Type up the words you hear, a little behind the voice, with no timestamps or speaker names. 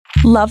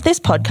Love this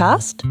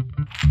podcast?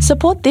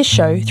 Support this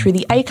show through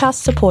the Acast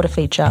supporter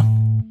feature.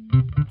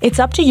 It's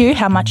up to you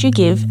how much you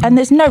give, and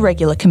there's no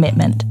regular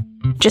commitment.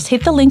 Just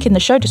hit the link in the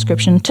show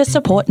description to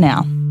support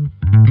now.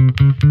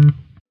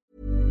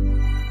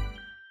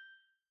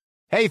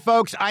 Hey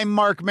folks, I'm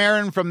Mark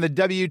Maron from the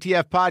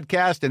WTF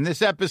Podcast, and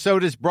this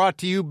episode is brought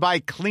to you by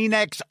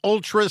Kleenex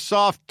Ultra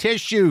Soft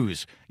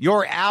Tissues,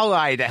 your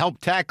ally to help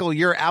tackle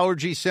your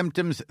allergy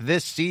symptoms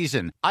this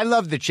season. I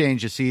love the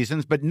change of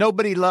seasons, but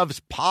nobody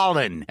loves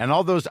pollen and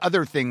all those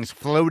other things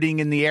floating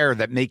in the air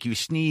that make you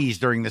sneeze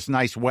during this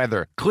nice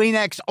weather.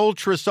 Kleenex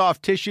Ultra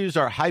Soft Tissues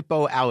are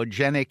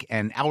hypoallergenic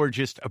and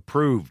allergist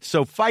approved,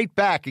 so fight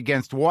back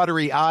against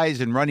watery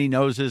eyes and runny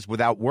noses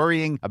without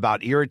worrying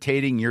about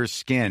irritating your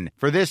skin.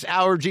 For this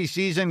allergy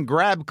season,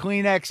 grab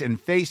Kleenex and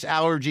face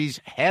allergies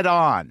head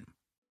on.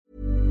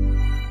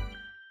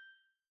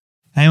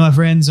 Hey, my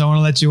friends, I want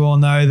to let you all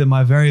know that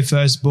my very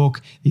first book,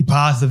 The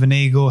Path of an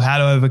Eagle, How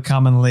to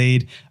Overcome and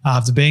Lead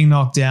After Being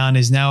Knocked Down,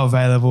 is now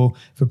available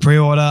for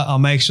pre-order. I'll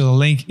make sure the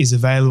link is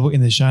available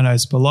in the show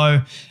notes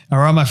below. All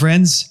right, my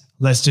friends,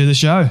 let's do the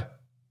show.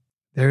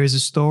 There is a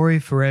story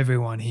for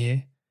everyone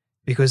here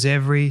because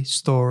every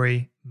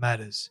story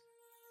matters.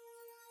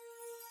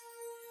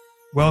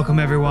 Welcome,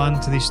 everyone,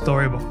 to the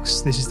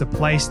Storybox. This is the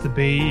place to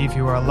be if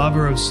you are a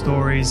lover of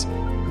stories,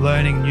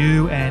 learning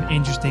new and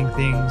interesting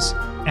things,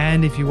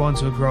 and if you want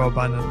to grow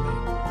abundantly.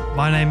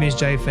 My name is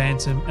Jay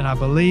Phantom, and I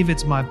believe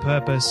it's my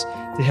purpose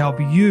to help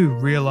you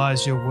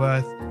realize your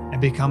worth and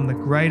become the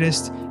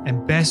greatest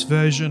and best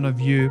version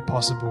of you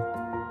possible.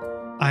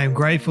 I am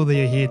grateful that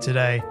you're here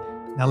today.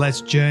 Now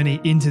let's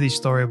journey into the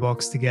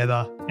Storybox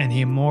together and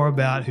hear more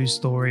about whose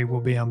story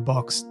will be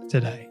unboxed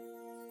today.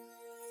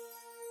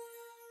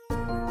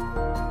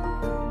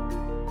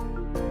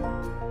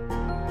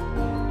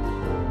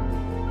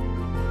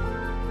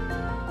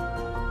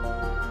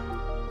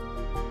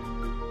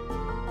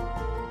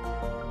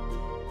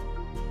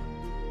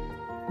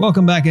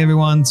 Welcome back,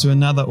 everyone, to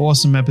another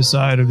awesome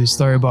episode of the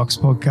Storybox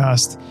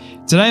podcast.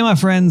 Today, my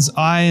friends,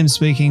 I am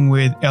speaking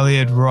with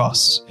Elliott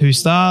Ross, who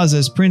stars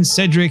as Prince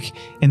Cedric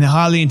in the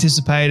highly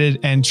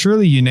anticipated and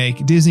truly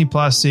unique Disney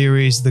Plus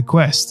series The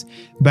Quest,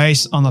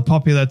 based on the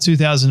popular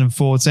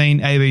 2014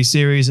 ABC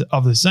series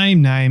of the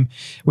same name,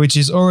 which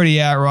is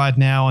already out right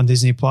now on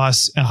Disney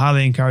Plus. I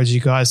highly encourage you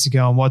guys to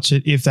go and watch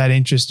it if that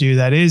interests you,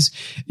 that is.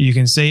 You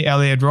can see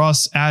Elliott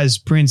Ross as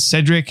Prince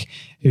Cedric,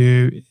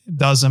 who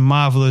does a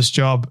marvelous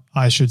job,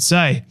 I should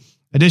say.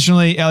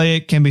 Additionally,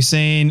 Elliott can be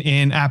seen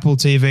in Apple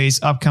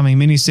TV's upcoming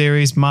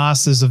miniseries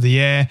Masters of the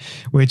Air,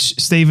 which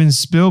Steven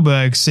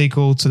Spielberg's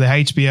sequel to the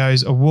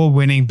HBO's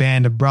award-winning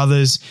Band of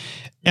Brothers.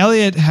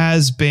 Elliott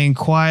has been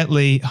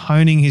quietly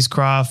honing his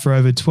craft for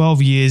over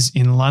 12 years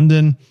in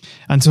London,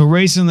 until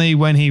recently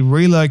when he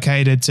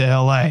relocated to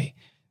LA.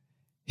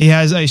 He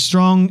has a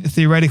strong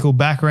theoretical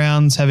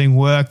background, having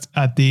worked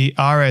at the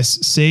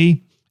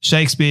RSC,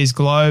 Shakespeare's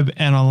Globe,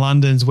 and on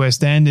London's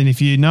West End. And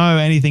if you know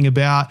anything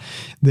about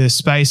the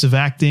space of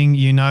acting,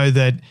 you know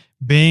that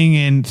being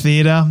in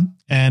theatre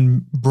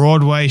and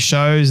Broadway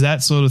shows,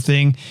 that sort of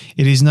thing,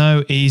 it is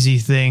no easy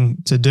thing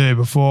to do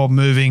before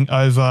moving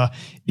over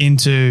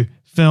into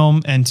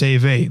film and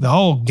TV. The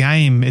whole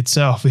game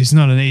itself is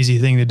not an easy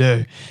thing to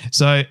do.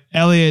 So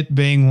Elliott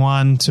being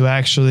one to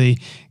actually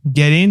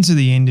get into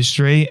the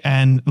industry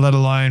and let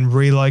alone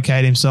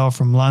relocate himself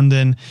from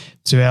London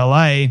to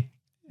LA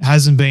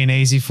hasn't been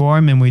easy for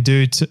him, and we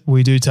do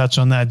touch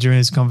on that during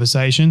this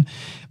conversation.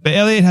 But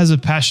Elliott has a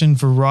passion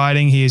for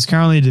writing. He is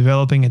currently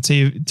developing a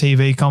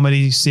TV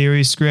comedy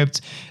series script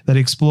that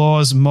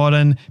explores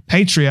modern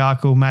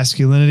patriarchal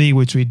masculinity,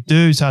 which we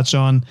do touch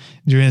on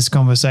during this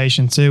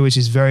conversation too, which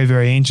is very,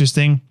 very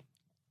interesting.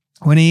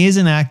 When he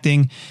isn't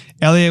acting,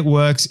 Elliott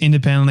works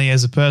independently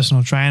as a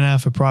personal trainer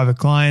for private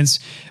clients,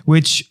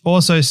 which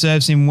also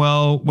serves him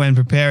well when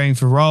preparing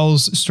for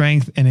roles.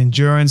 Strength and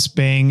endurance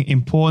being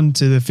important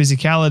to the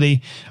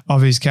physicality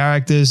of his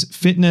characters,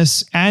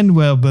 fitness and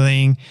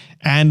well-being,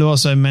 and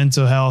also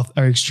mental health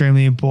are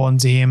extremely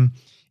important to him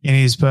in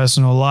his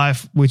personal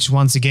life, which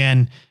once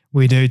again,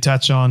 we do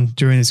touch on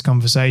during this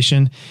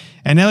conversation.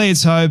 And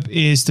Elliott's hope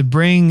is to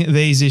bring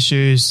these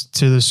issues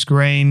to the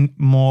screen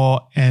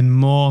more and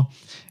more.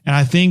 And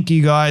I think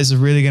you guys are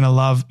really going to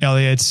love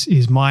Elliott,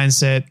 his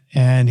mindset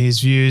and his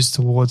views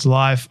towards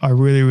life. I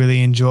really,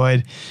 really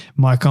enjoyed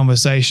my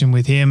conversation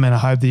with him, and I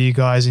hope that you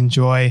guys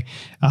enjoy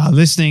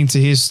listening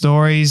to his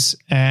stories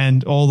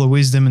and all the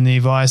wisdom and the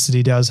advice that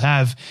he does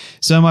have.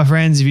 So, my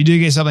friends, if you do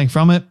get something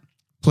from it,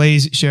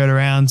 please share it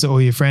around to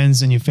all your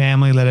friends and your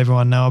family. Let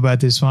everyone know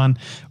about this one.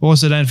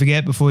 Also, don't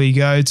forget before you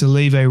go to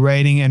leave a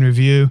rating and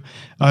review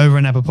over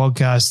on Apple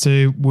Podcasts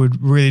too.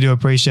 Would really do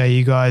appreciate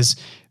you guys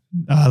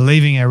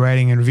leaving a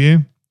rating and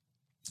review.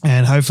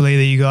 And hopefully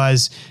that you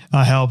guys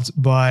are helped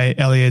by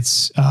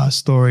Elliott's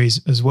stories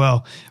as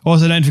well.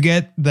 Also, don't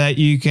forget that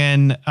you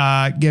can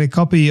get a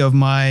copy of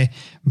my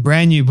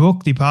brand new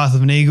book, The Path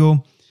of an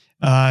Eagle,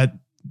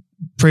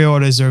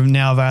 Pre-orders are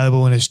now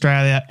available in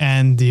Australia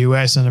and the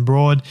US and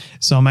abroad.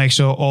 So I'll make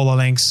sure all the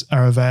links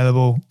are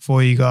available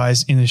for you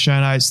guys in the show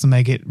notes to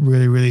make it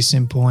really, really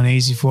simple and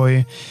easy for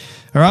you.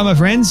 All right, my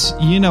friends,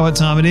 you know what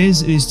time it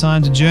is. It is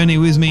time to journey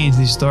with me into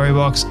this story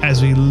box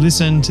as we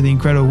listen to the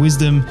incredible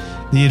wisdom,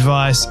 the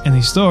advice, and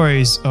the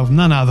stories of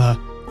none other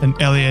than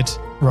Elliott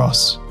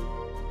Ross.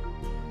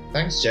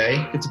 Thanks,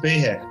 Jay. Good to be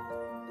here.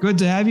 Good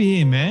to have you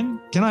here, man.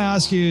 Can I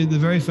ask you the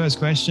very first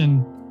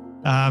question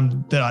I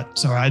did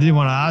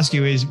want to ask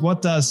you is,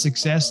 what does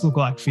success look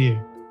like for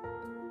you?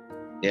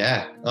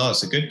 Yeah. Oh,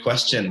 it's a good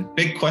question.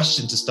 Big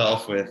question to start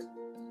off with.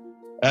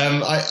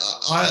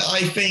 I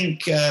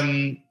think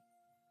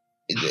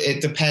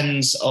it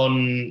depends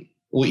on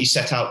what you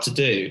set out to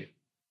do.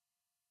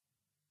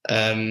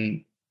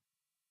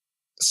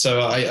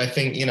 So I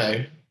think, and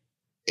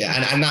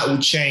that will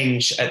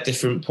change at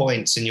different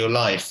points in your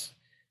life.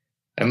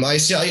 Are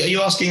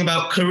you asking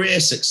about career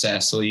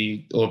success or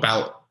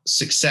about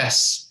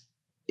success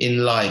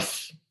in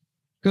life?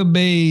 Could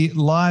be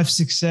life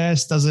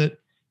success. Does it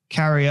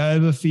carry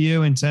over for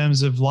you in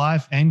terms of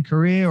life and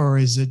career, or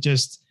is it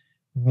just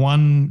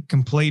one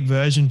complete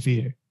version for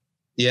you?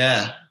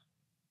 Yeah,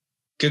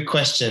 good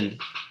question.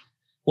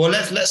 Well,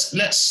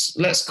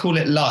 let's call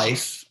it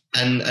life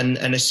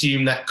and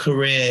assume that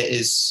career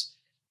is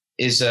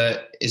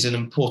an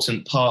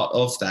important part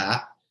of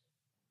that.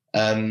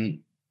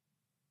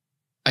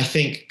 I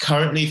think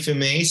currently for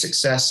me,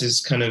 success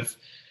is kind of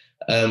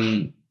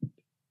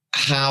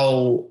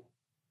how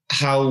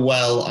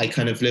well I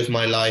kind of live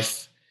my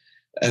life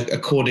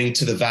according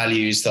to the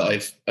values that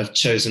I've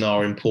chosen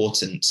are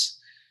important.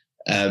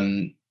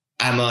 Am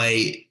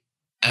I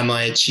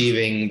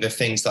achieving the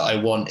things that I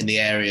want in the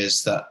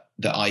areas that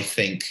I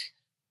think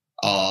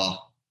are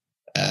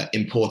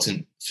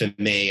important for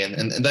me?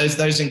 And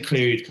those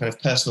include kind of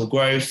personal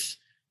growth,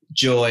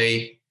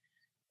 joy,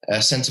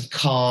 a sense of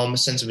calm, a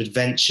sense of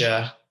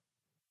adventure,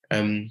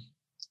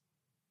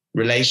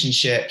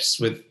 relationships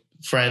with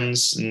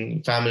friends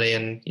and family,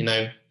 and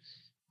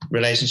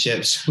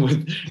relationships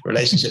with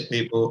relationship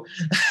people,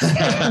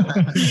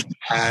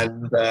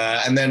 and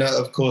then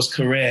of course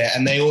career.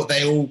 And they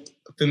all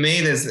for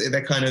me,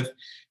 they're kind of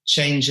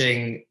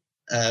changing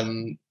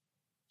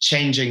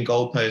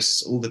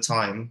goalposts all the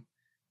time.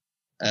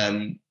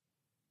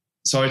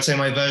 So I'd say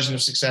my version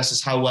of success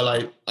is how well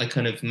I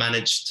kind of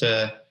managed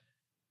to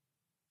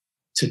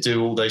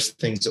do all those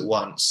things at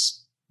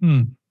once.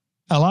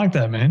 I like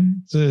that,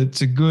 man.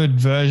 It's a good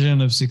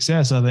version of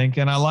success, I think.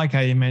 And I like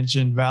how you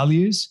mentioned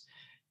values.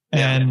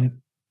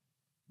 And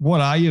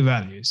what are your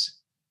values?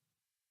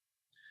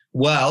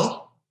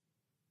 Well,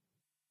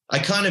 I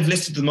kind of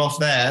listed them off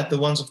there, the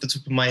ones off the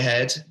top of my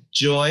head.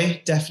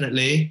 Joy,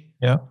 definitely.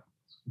 Yeah.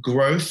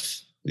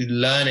 Growth,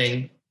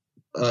 learning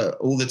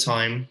all the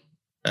time.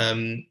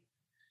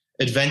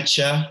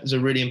 Adventure is a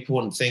really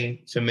important thing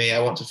for me. I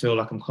want to feel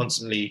like I'm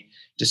constantly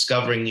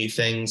discovering new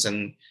things,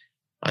 and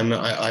I'm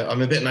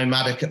a bit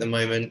nomadic at the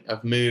moment.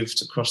 I've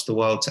moved across the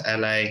world to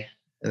LA,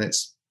 and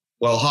it's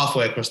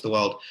halfway across the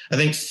world. I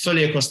think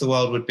fully across the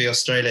world would be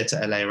Australia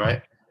to LA,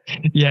 right?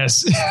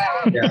 Yes.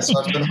 Yeah, so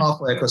I've been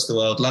halfway across the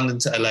world, London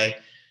to LA.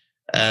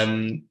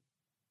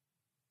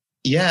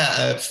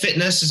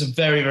 Fitness is a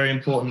very, very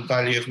important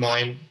value of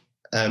mine.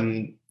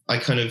 I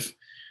kind of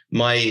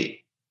my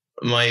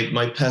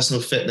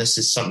personal fitness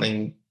is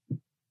something,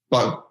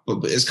 but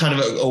it's kind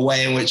of a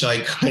way in which I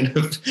kind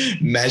of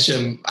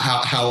measure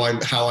how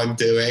I'm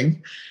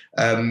doing.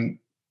 I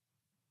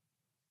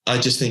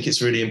just think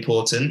it's really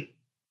important.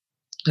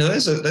 So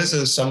those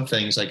are some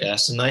things, I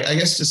guess, and I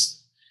guess just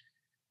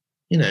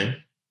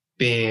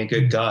being a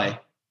good guy.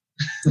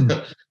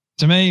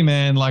 To me,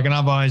 man, like, and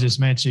I've always just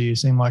met you. You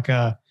seem like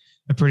a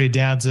pretty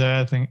down to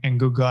earth and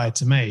good guy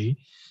to me.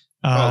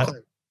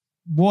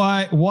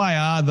 Why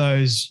are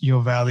those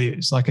your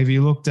values? Like, have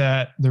you looked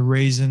at the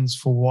reasons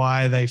for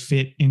why they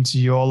fit into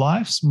your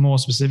life more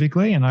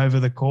specifically and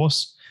over the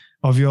course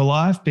of your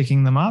life,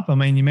 picking them up? I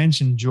mean, you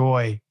mentioned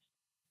joy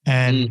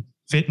and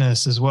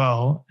fitness as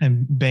well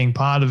and being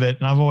part of it.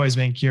 And I've always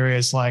been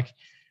curious, like,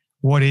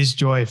 what is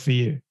joy for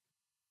you?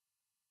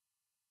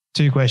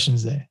 2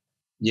 questions there.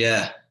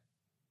 Yeah.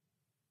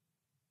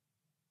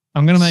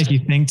 I'm going to make you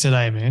think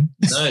today, man.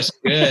 No, it's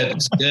good.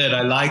 It's good.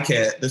 I like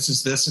it. This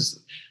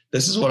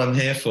is what I'm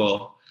here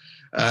for.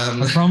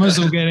 I promise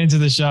we'll get into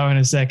the show in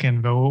a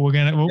second, but we're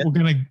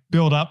gonna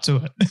build up to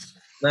it.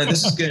 No,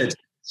 this is good.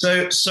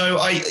 So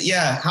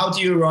how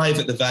do you arrive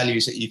at the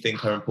values that you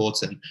think are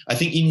important? I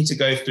think you need to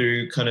go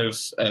through kind of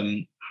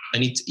you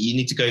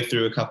need to go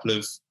through a couple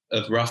of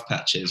rough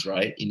patches,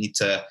 right? You need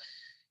to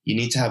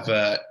have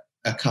a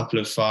couple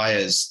of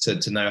fires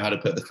to know how to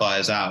put the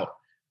fires out.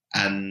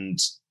 And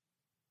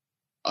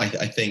I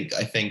think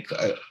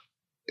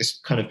it's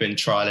kind of been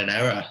trial and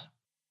error.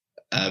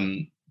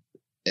 And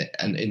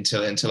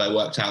until I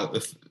worked out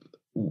with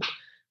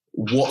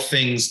what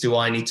things do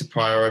I need to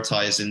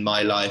prioritize in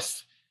my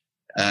life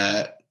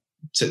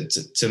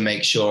to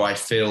make sure I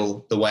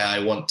feel the way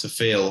I want to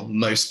feel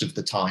most of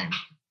the time,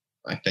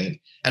 I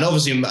think. And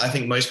obviously, I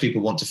think most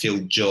people want to feel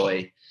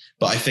joy,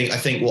 But I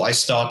think what I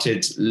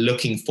started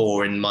looking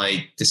for in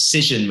my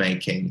decision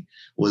making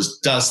was,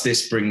 does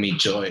this bring me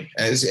joy?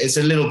 It's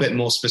a little bit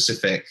more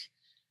specific.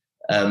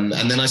 And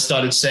then I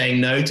started saying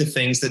no to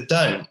things that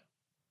don't,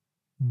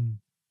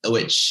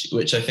 which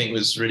I think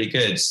was really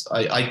good.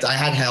 I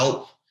had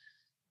help,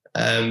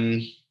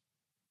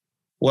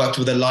 worked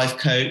with a life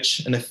coach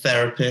and a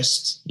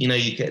therapist.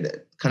 You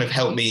could kind of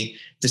help me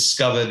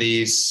discover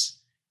these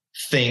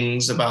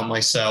things about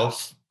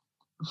myself.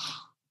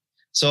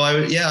 So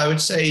I would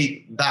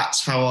say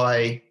that's how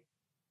I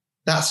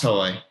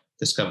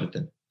discovered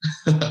them.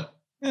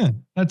 Yeah,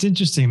 that's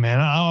interesting, man.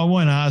 I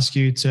won't ask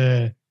you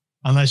to,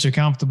 unless you're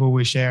comfortable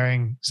with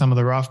sharing some of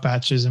the rough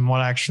patches and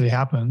what actually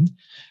happened.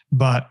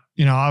 But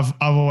I've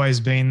always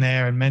been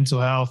there, and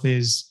mental health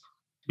is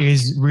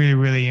really,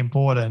 really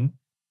important.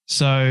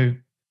 So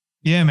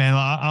yeah, man,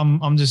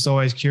 I'm just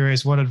always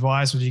curious. What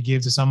advice would you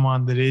give to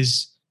someone that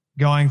is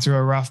going through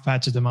a rough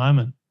patch at the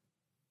moment?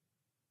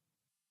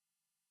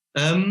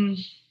 I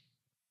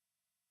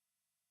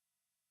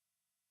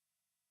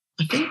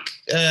think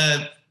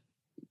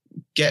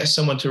get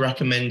someone to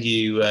recommend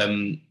you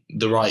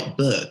the right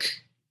book,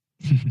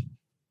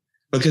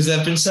 because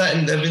there've been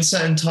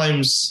certain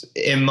times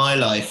in my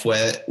life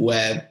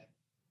where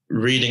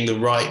reading the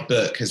right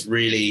book has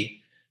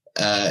really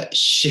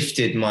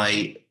shifted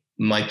my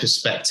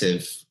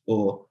perspective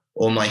or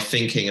my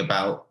thinking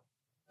about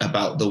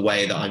the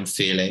way that I'm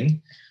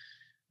feeling.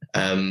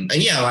 And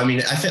yeah, I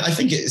mean, I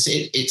think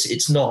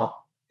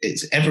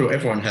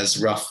everyone has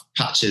rough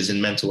patches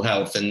in mental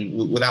health,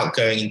 and without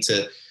going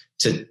into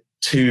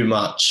too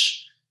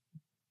much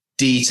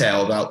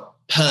detail about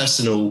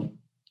personal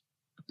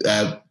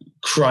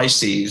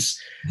crises,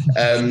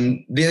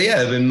 there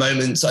have been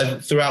moments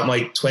throughout my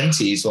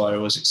 20s where I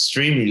was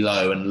extremely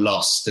low and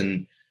lost,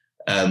 and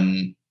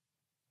that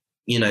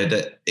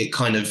it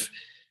kind of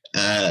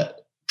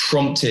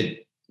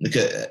prompted like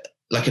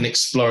an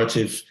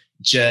explorative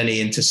journey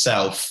into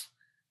self.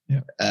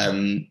 Yeah.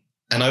 And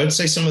I would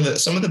say some of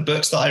the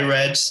books that I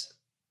read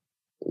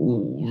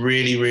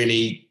really,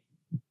 really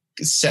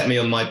set me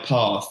on my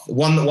path.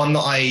 One that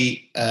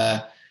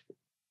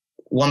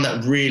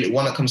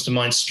comes to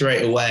mind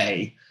straight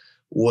away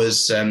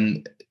was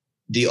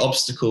The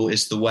Obstacle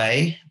is the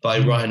Way by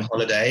Ryan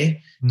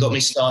Holiday. Got me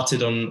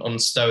started on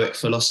Stoic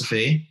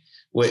philosophy,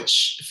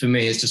 which for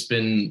me has just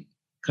been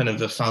kind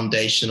of a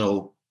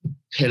foundational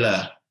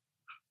pillar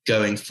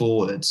going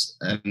forward,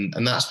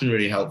 and that's been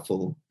really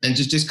helpful, and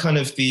just kind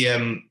of the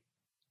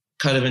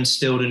kind of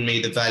instilled in me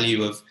the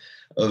value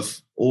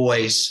of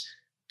always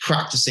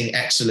practicing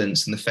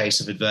excellence in the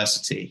face of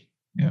adversity.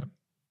 Yeah,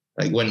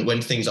 like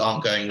when things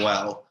aren't going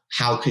well,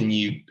 how can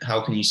you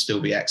still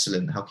be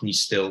excellent? How can you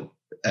still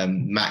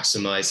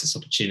maximize this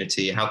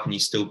opportunity? How can you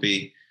still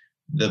be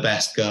the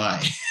best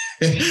guy?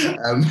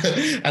 And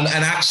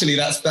actually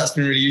that's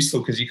been really useful,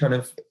 because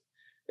it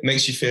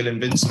makes you feel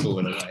invincible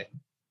in a way.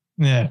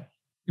 Yeah.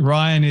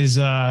 Ryan is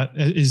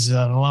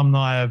an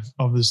alumni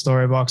of the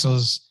Storybox. I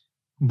was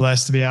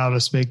blessed to be able to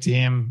speak to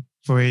him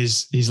for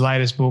his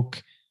latest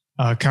book,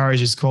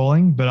 Courage is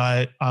Calling, but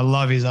I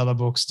love his other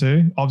books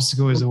too.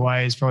 Obstacle is the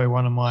Way is probably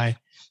one of my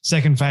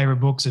second favorite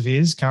books of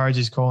his. Courage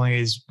is Calling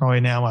is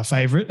probably now my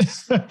favorite.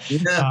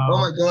 Yeah. Oh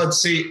my God.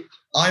 See,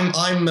 I'm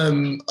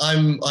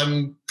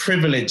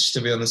privileged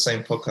to be on the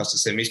same podcast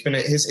as him. He's been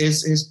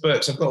his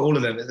books. I've got all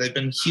of them. They've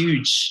been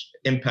huge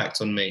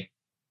impact on me.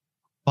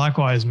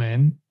 Likewise,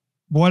 man.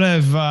 What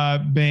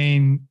have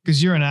been,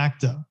 because you're an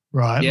actor,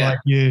 right? Yeah.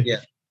 Like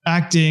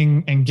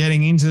acting and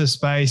getting into the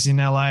space in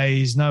LA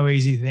is no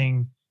easy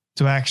thing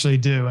to actually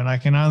do. And I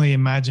can only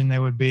imagine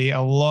there would be a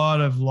lot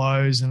of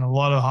lows and a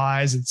lot of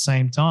highs at the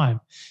same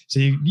time. So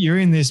you're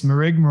in this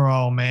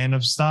rigmarole, man,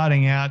 of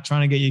starting out,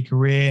 trying to get your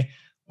career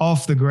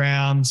off the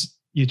ground.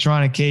 You're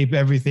trying to keep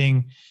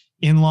everything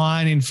in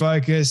line, in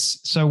focus.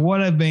 So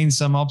what have been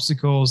some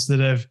obstacles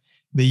that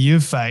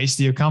you've faced,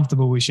 that you're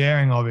comfortable with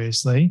sharing,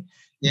 obviously,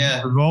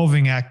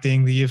 involving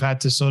acting, that you've had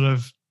to sort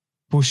of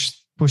push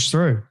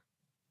through?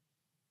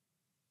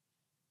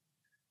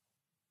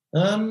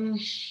 I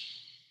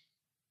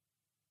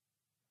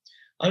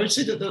would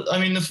say that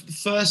the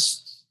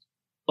first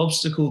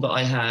obstacle that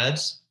I had,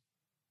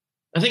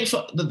 I think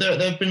there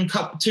have been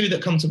two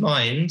that come to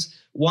mind.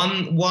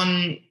 One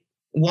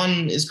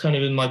is kind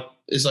of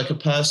is like a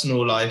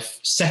personal life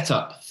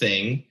setup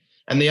thing,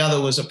 and the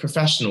other was a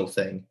professional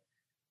thing.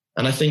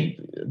 And I think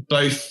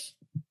both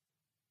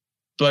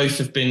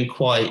have been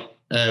quite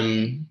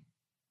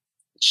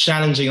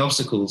challenging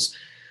obstacles.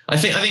 I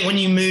think when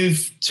you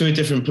move to a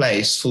different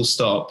place, full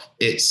stop,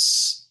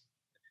 it's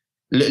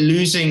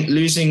losing.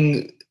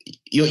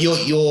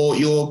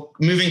 You're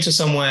moving to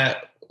somewhere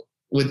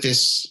with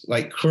this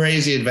like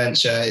crazy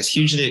adventure. It's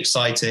hugely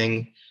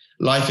exciting.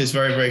 Life is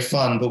very, very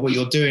fun. But what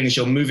you're doing is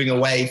you're moving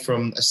away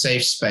from a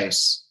safe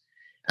space.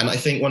 And I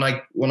think when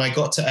I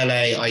got to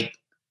LA,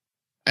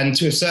 and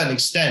to a certain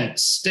extent,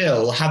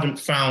 still haven't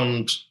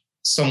found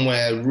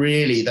somewhere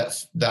really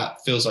that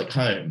feels like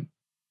home.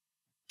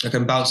 like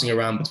I'm bouncing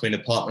around between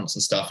apartments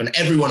and stuff. And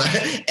everyone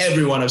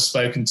I've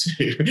spoken to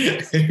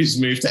who's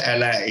moved to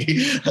LA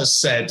has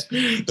said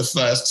the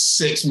first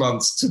 6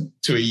 months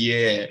to a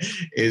year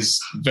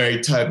is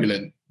very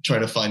turbulent,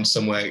 trying to find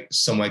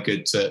somewhere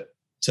good to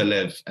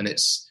live. And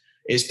it's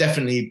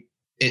definitely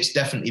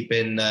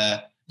been,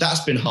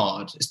 that's been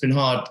hard. It's been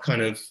hard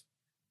kind of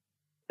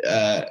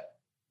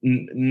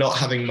not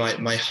having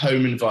my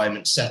home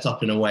environment set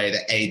up in a way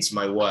that aids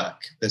my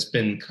work. There's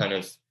been kind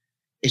of,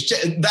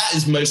 that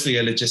is mostly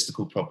a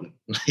logistical problem,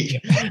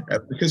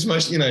 because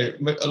most,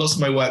 lots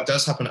of my work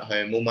does happen at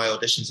home. All my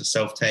auditions are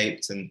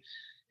self-taped, and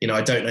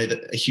I don't know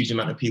that a huge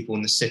amount of people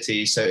in the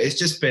city. So it's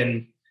just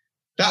been,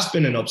 that's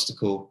been an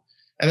obstacle.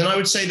 And then I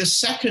would say the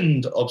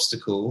second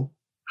obstacle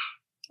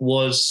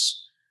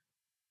was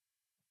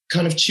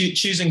kind of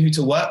choosing who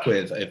to work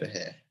with over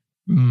here.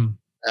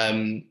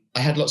 I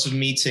had lots of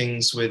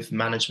meetings with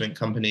management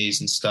companies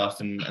and stuff,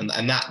 and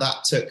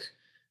that took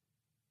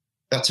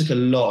a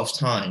lot of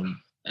time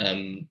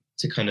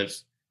to kind of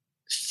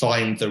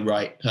find the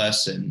right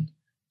person,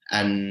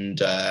 and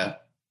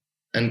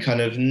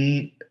kind of,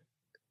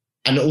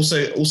 and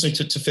also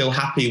to feel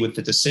happy with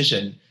the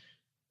decision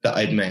that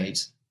I'd made.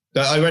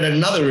 But I read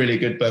another really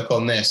good book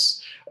on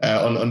this,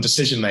 on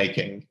decision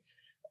making.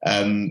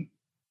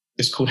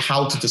 It's called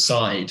How to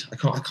Decide. I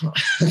can't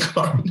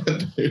remember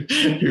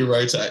who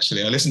wrote it,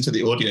 actually. I listened to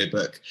the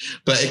audiobook,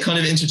 but it kind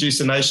of introduced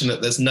the notion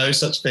that there's no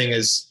such thing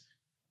as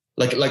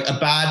like a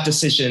bad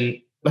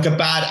decision. Like a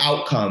bad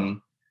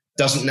outcome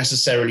doesn't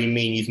necessarily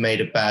mean you've made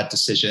a bad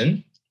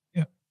decision.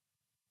 Yeah.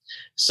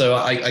 So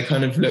I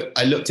kind of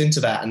looked into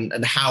that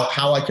and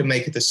how I could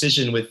make a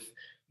decision with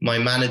my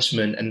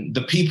management and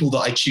the people that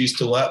I choose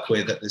to work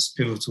with at this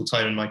pivotal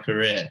time in my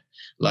career.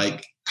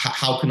 Like,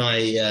 how can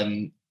I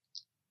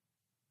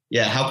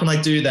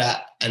do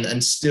that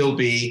and still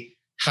be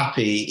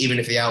happy even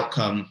if the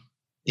outcome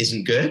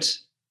isn't good?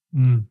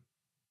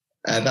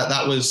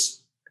 That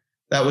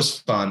was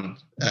fun.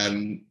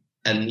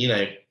 And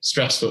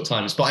stressful at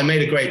times, but I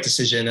made a great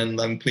decision and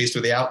I'm pleased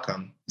with the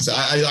outcome. So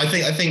I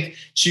think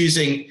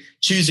choosing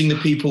the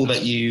people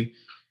that you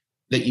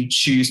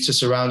choose to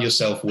surround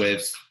yourself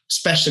with,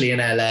 especially in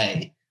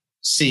LA,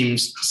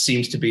 seems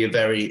to be a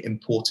very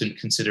important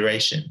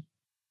consideration.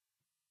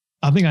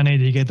 I think I need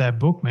to get that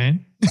book,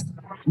 man.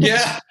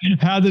 Yeah.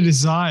 How to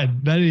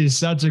Decide. That is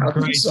such a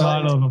great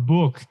title of a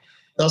book.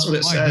 That's what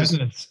it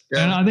says.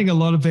 Yeah. And I think a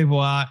lot of people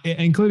are,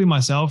 including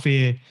myself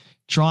here,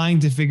 trying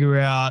to figure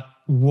out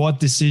what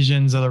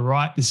decisions are the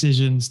right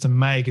decisions to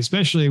make,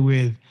 especially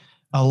with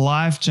a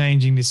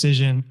life-changing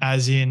decision,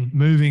 as in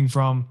moving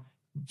from,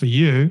 for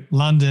you,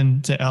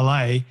 London to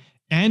LA,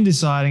 and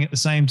deciding at the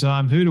same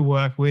time who to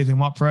work with and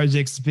what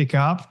projects to pick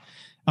up.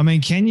 I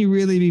mean, can you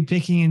really be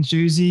picking and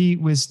choosy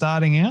with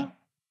starting out?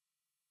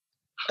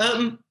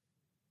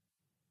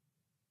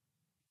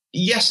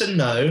 Yes and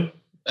no.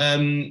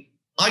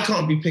 I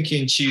can't be picky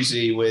and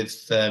choosy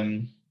with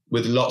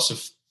lots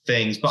of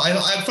things, but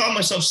I found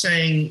myself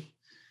saying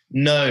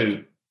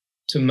no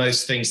to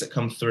most things that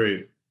come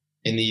through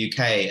in the UK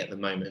at the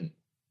moment,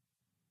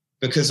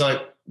 because I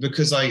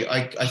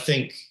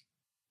think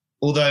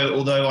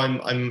although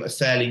I'm a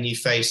fairly new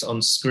face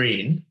on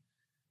screen,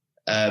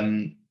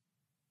 I'm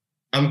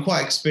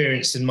quite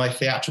experienced in my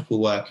theatrical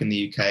work in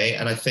the UK,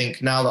 and I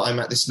think now that I'm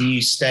at this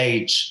new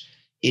stage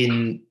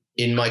in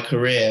my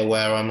career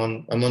where I'm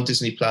on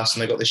Disney Plus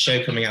and I got this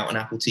show coming out on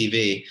Apple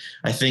TV,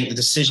 I think the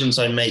decisions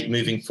I make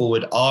moving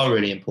forward are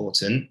really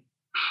important.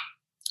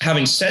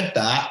 Having said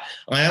that,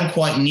 I am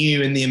quite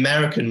new in the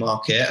American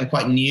market. I'm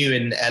quite new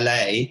in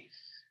LA.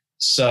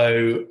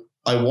 So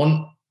I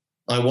want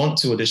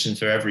to audition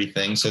for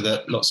everything so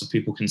that lots of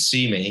people can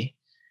see me.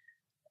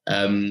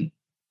 I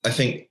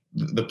think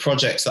the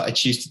projects that I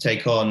choose to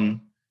take on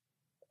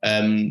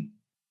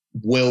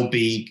will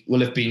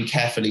have been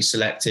carefully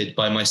selected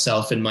by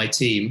myself and my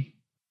team.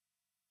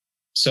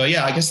 So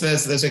yeah, I guess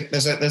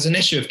there's an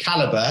issue of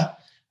caliber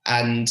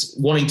and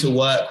wanting to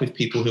work with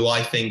people who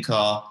I think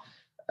are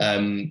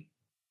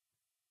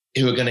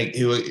who are gonna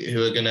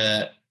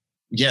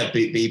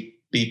be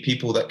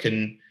people that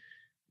can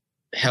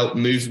help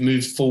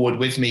move forward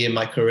with me in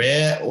my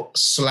career,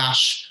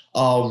 /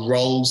 are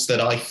roles that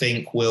I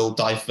think will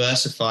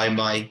diversify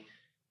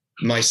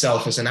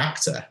myself as an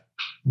actor.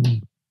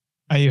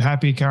 Are you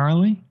happy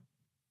currently?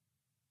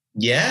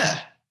 Yeah.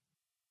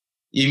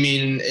 You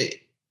mean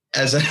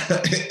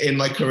in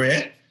my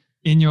career?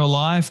 In your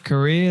life,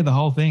 career, the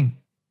whole thing?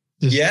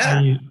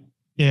 Yeah.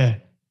 Yeah.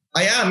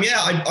 I am.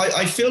 Yeah.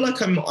 I feel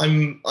like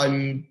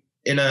I'm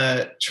in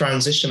a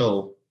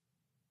transitional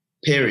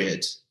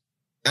period.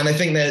 And I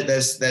think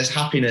there's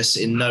happiness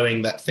in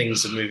knowing that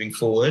things are moving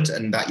forward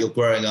and that you're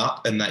growing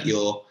up and that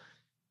you're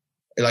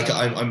like,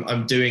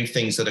 I'm doing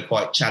things that are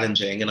quite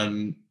challenging,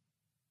 and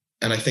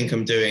I think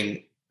I'm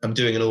doing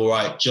an all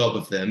right job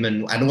of them.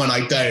 And when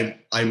I don't,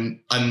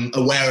 I'm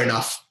aware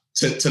enough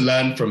to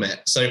learn from it.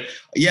 So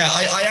yeah,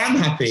 I am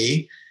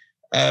happy.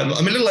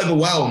 I'm a little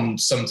overwhelmed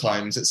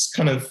sometimes. It's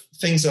kind of,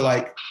 things are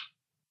like,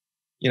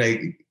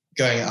 going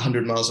at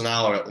 100 miles an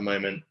hour at the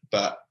moment,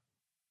 but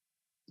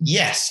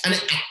yes.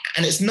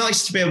 And it's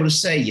nice to be able to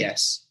say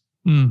yes.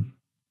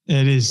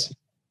 It is.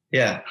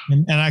 Yeah.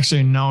 And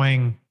actually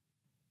knowing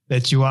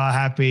that you are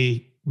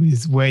happy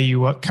with where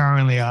you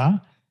currently are.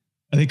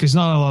 I think because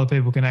not a lot of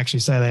people can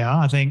actually say they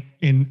are. I think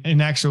in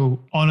actual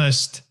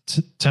honest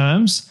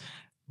terms,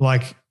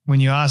 like when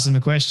you ask them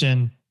a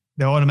question,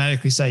 they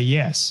automatically say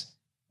yes.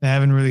 They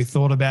haven't really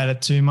thought about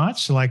it too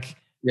much. Like,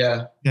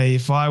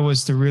 if I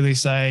was to really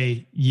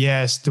say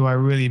yes, do I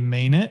really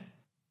mean it?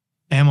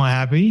 Am I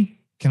happy?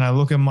 Can I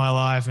look at my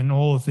life and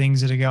all the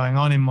things that are going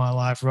on in my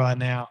life right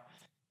now?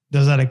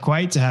 Does that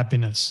equate to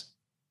happiness,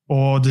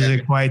 or does it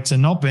equate to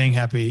not being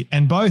happy?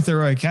 And both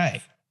are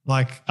okay.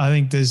 Like, I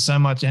think there's so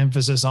much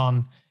emphasis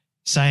on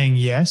saying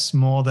yes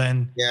more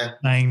than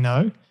saying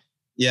no.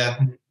 Yeah.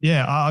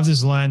 Yeah. I've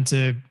just learned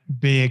to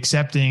be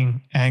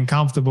accepting and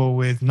comfortable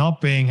with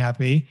not being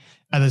happy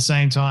at the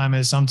same time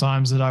as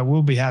sometimes that I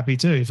will be happy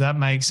too, if that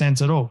makes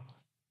sense at all.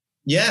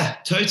 Yeah,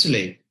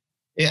 totally.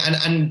 Yeah.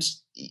 And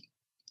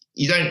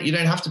you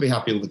don't have to be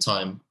happy all the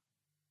time.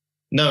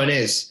 No one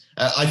is.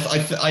 I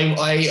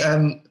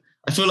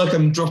feel like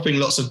I'm dropping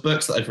lots of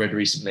books that I've read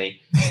recently,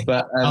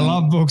 but I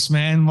love books,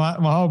 man. My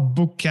whole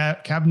book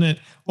cabinet,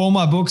 all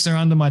my books are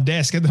under my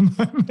desk at the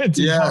moment.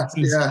 Yeah.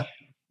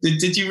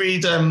 Did you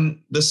read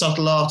The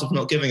Subtle Art of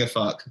Not Giving a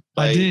Fuck?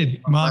 I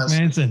did. Mark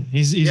Manson.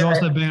 He's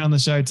also been on the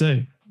show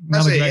too.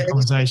 Another great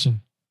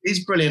conversation.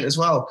 He's brilliant as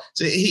well.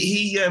 So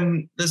he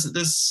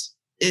there's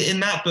in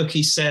that book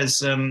he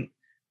says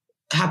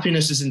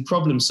happiness is in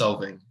problem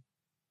solving,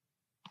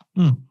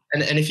 and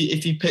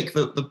if you pick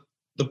the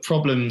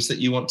problems that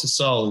you want to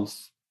solve,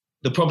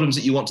 the problems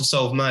that you want to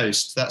solve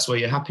most, that's where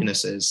your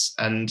happiness is.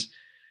 And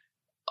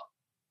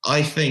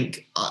I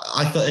think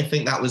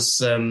that was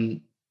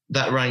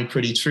that rang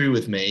pretty true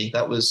with me.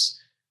 That's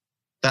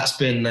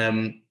been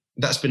a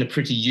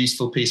pretty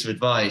useful piece of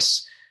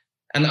advice.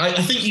 And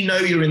I think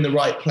you're in the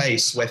right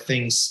place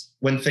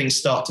when things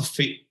start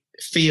to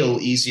feel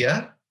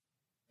easier.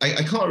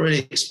 I can't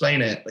really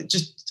explain it. Like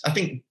I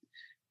think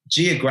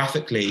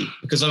geographically,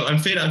 because I'm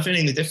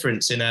feeling the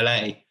difference in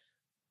LA.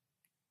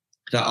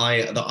 That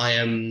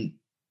I'm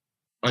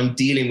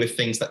dealing with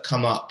things that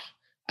come up,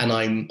 and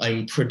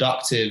I'm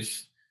productive,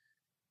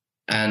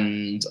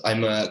 and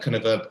I'm a kind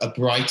of a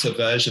brighter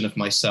version of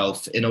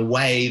myself in a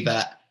way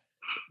that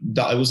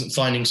I wasn't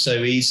finding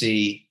so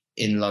easy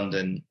in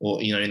London or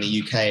in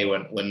the UK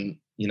when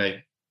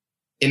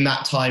in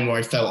that time where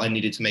I felt I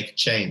needed to make a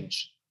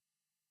change.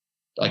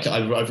 Like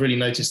I've really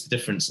noticed the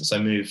difference since I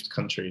moved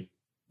country.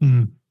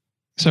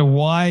 So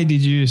why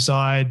did you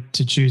decide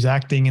to choose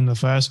acting in the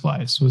first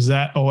place? Was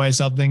that always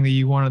something that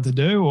you wanted to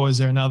do, or is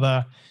there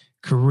another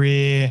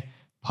career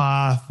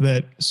path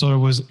that sort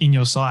of was in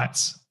your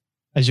sights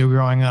as you were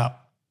growing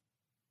up?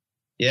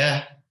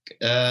 Yeah,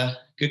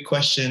 good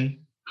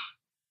question.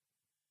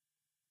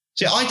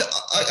 See,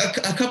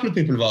 a couple of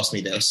people have asked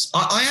me this.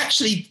 I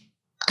actually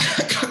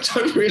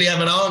don't really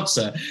have an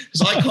answer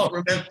because I can't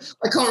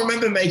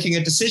remember making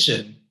a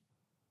decision.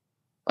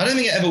 I don't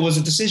think it ever was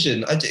a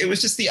decision. It was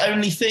just the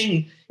only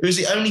thing. It was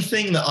the only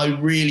thing that I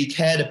really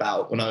cared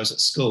about when I was at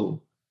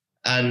school,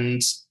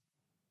 and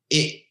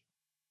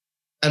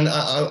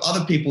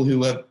other people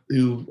who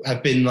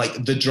have been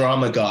like the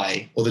drama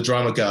guy or the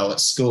drama girl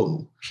at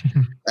school,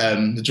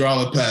 the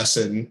drama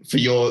person for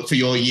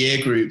your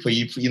year group where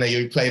you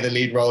play the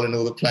lead role in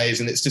all the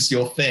plays and it's just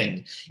your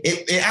thing.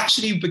 It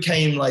actually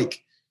became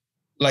like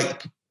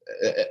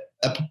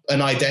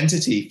an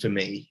identity for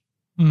me.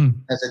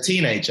 As a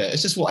teenager.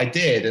 It's just what I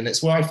did, and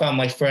it's where I found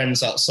my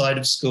friends outside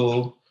of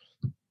school.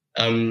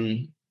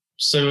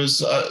 So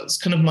it's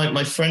kind of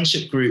my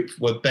friendship group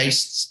were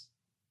based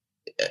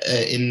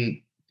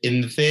in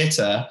the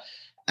theatre,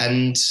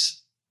 and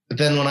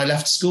then when I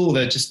left school,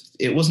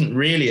 it wasn't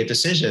really a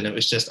decision. It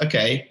was just,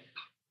 okay,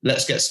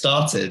 let's get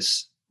started,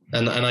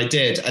 and I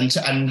did, and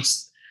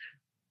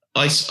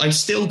I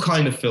still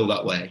kind of feel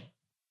that way.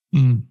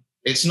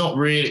 It's not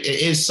really.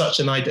 It is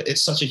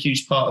it's such a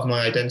huge part of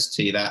my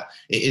identity that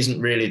it isn't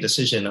really a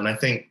decision. And I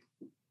think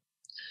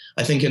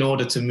in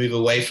order to move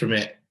away from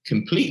it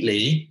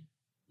completely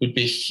would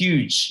be a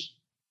huge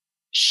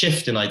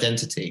shift in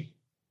identity.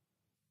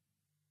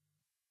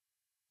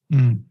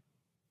 And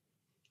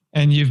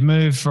you've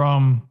moved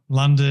from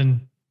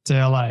London to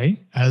LA,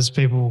 as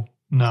people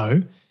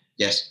know.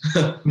 Yes.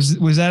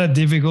 Was that a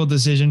difficult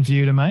decision for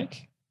you to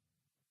make?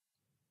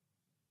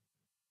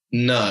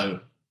 No.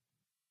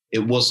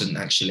 It wasn't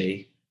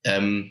actually.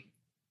 It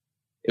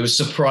was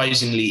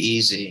surprisingly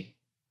easy.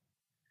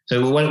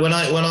 So when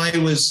I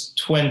was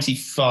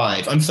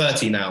 25, I'm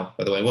 30 now,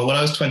 by the way. Well, when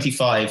I was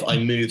 25, I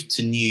moved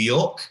to New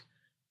York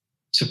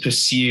to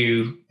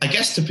pursue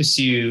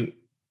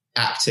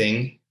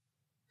acting,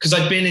 because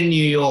I'd been in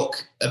New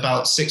York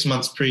about 6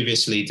 months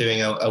previously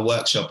doing a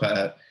workshop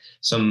at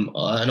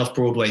an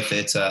off-Broadway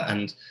theatre,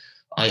 and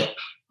I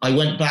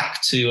went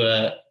back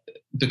to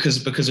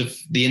because of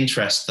the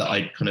interest that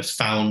I kind of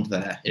found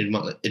there in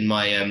my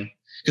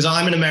because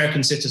I'm an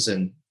American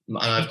citizen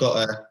and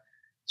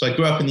so I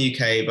grew up in the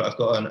UK, but I've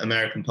got an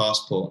American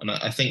passport, and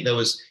I think there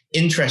was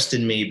interest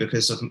in me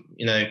because of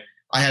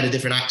I had a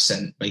different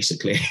accent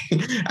basically,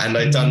 and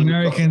I'd done.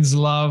 Americans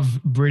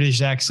love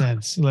British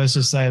accents. Let's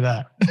just say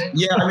that.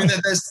 Yeah, I mean,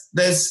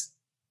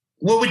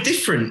 well, we're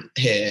different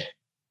here.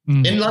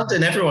 In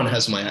London, everyone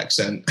has my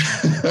accent,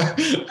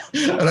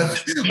 and I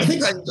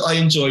think I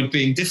enjoyed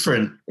being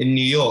different in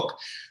New York.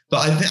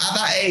 But at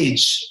that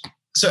age,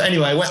 so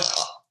anyway,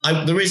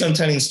 the reason I'm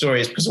telling the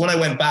story is because when I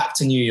went back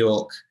to New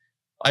York,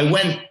 I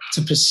went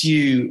to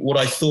pursue what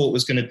I thought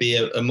was going to be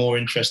a more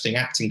interesting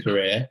acting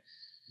career.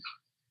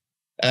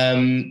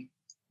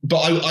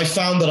 But I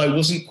found that I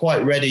wasn't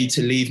quite ready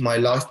to leave my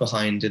life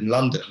behind in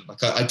London.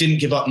 Like I didn't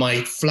give up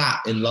my flat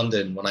in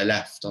London when I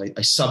left.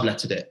 I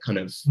subletted it kind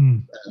of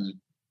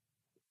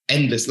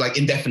endless, like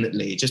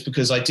indefinitely, just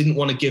because I didn't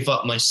want to give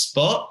up my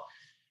spot,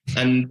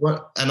 and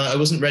I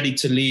wasn't ready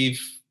to leave,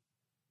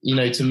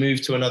 to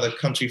move to another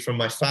country from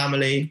my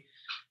family.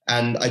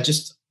 And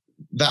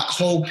that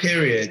whole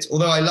period,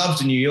 although I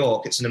loved New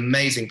York, it's an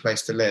amazing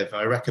place to live.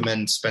 I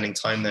recommend spending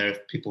time there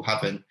if people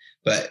haven't,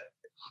 but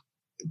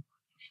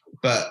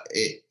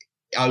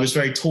I was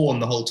very torn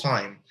the whole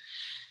time.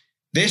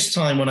 This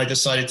time when I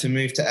decided to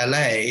move to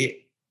LA,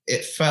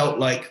 it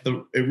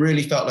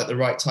really felt like the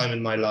right time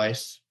in my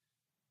life.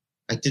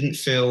 I didn't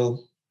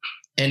feel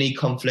any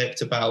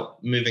conflict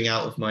about moving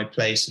out of my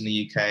place in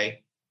the UK.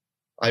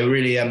 I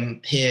really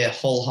am here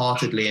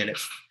wholeheartedly,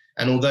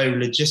 and although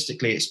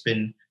logistically it's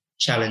been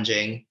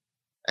challenging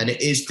and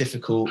it is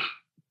difficult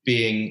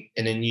being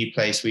in a new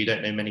place where you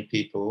don't know many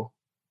people,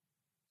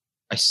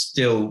 I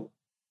still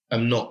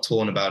am not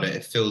torn about it.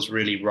 It feels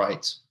really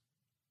right.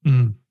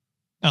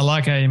 I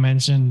like how you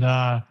mentioned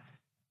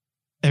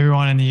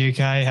everyone in the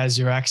UK has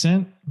your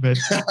accent, but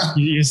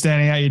you're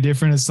standing out, you're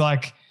different. It's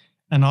like,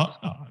 and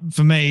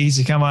for me,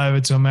 to come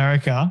over to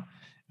America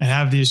and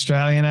have the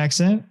Australian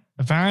accent,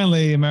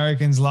 apparently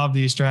Americans love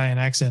the Australian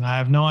accent. I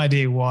have no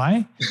idea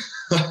why.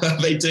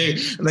 They do.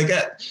 And they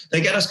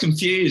get us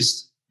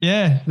confused.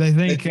 Yeah, they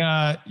think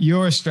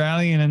you're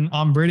Australian and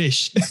I'm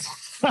British.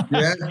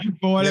 Yeah.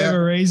 For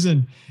whatever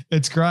reason.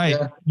 It's great.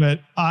 Yeah.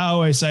 But I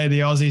always say the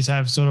Aussies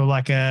have sort of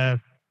like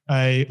a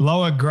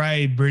lower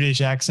grade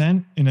British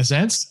accent in a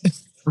sense.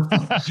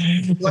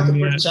 Like a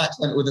British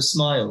accent with a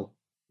smile.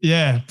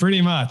 Yeah,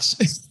 pretty much.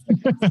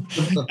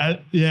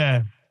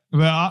 Yeah.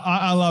 But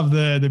I love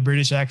the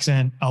British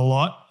accent a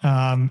lot,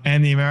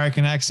 and the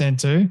American accent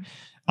too.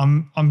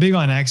 I'm big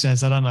on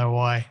accents. I don't know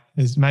why.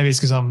 Maybe it's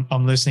because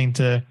I'm listening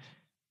to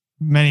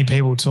many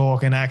people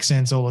talk in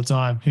accents all the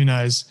time. Who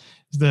knows?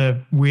 It's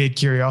the weird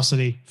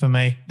curiosity for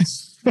me.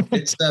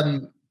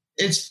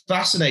 It's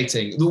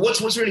fascinating.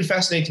 What's really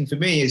fascinating for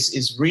me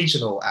is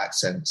regional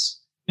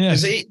accents. Yeah.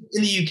 Because in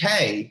the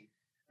UK,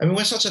 I mean,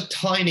 we're such a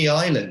tiny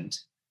island,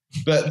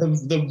 but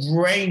the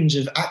range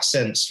of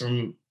accents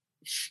from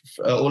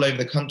all over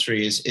the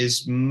country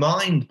is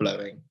mind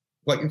blowing.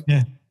 Like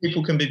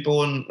people can be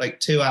born like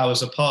 2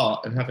 hours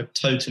apart and have a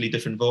totally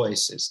different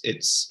voice.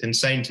 It's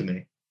insane to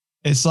me.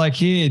 It's like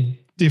here,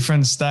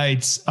 different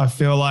states I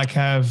feel like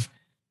have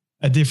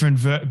a different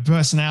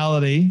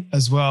personality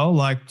as well.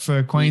 Like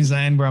for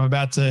Queensland, where I'm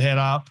about to head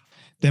up,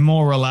 they're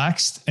more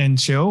relaxed and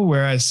chill,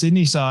 whereas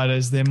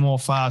Sydney-siders, they're more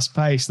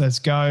fast-paced. Let's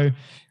go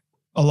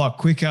a lot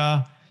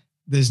quicker.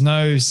 There's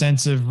no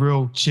sense of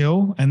real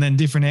chill. And then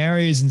different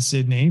areas in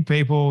Sydney,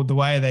 people, the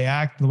way they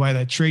act, the way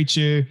they treat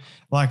you.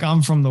 Like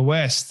I'm from the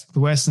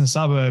western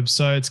suburbs,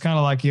 so it's kind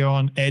of like you're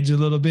on edge a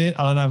little bit.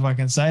 I don't know if I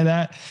can say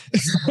that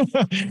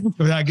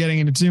without getting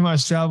into too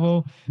much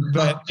trouble.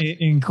 But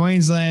in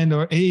Queensland,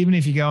 or even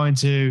if you go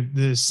into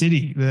the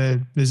city,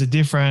 there's a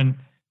different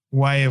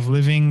way of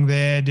living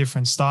there,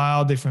 different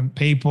style, different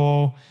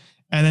people.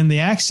 And then the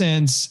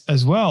accents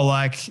as well.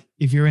 Like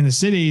if you're in the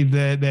city,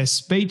 their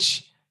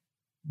speech,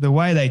 the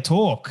way they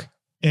talk,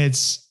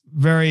 it's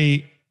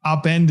very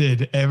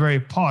upended, very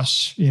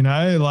posh,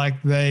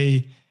 like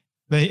they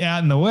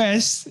out in the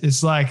West,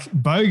 it's like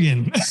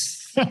bogan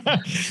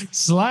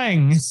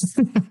slang,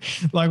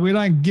 like we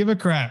don't give a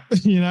crap,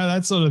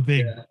 that sort of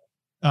thing.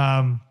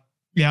 I'm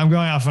going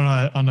off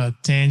on a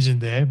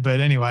tangent there,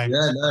 but anyway,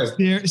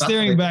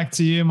 steering back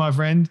to you, my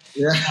friend.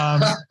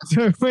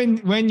 So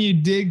when you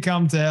did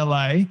come to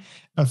LA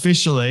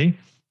officially,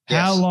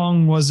 how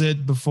long was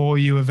it before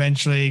you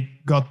eventually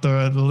got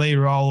the lead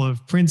role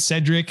of Prince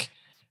Cedric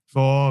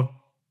for,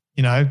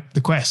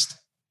 The Quest?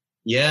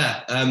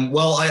 Yeah.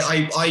 Well,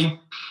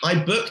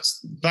 I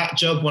booked that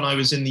job when I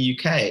was in the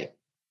UK.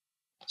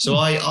 So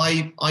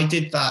I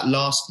did that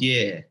last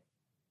year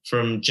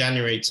from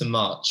January to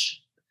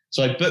March.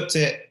 So I booked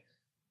it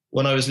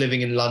when I was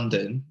living in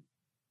London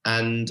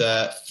and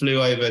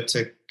flew over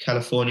to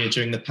California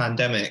during the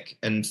pandemic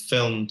and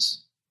filmed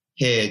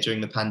here during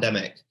the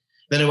pandemic.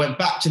 Then I went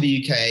back to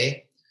the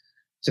UK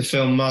to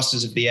film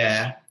Masters of the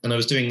Air, and I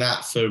was on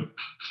that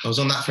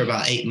for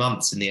about 8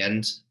 months in the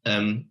end,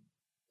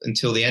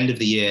 until the end of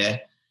the year.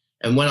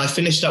 And when I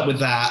finished up with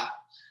that,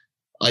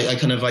 I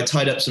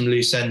tied up some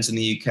loose ends in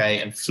the UK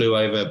and flew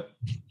over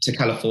to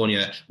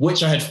California,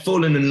 which I had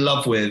fallen in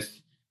love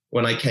with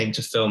when I came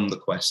to film The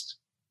Quest.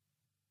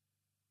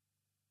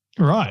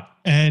 Right.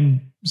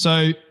 And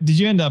so did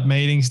you end up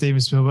meeting Steven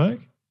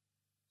Spielberg?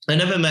 I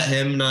never met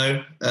him.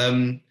 No.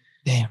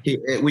 Damn.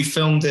 We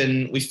filmed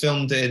in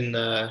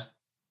the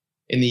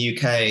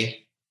UK.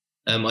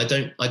 I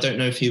don't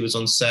know if he was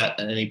on set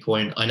at any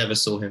point. I never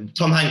saw him.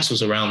 Tom Hanks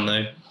was around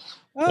though,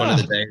 one of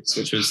the days,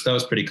 that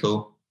was pretty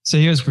cool. So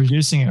he was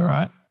producing it,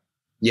 right?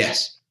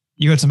 Yes.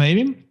 You got to meet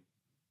him?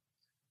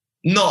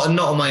 Not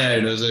on my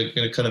own. It was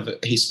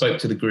he spoke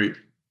to the group.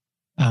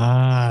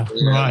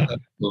 Right.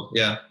 Cool.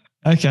 Yeah.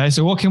 Okay.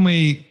 So what can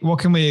we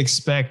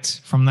expect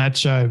from that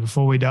show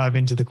before we dive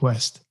into the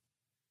quest?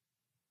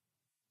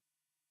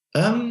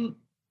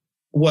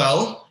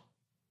 Well,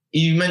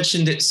 you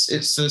mentioned it's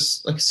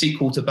like a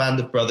sequel to Band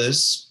of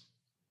Brothers,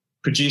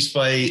 produced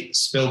by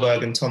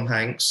Spielberg and Tom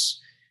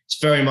Hanks. It's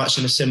very much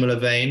in a similar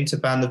vein to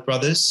Band of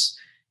Brothers.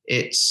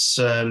 It's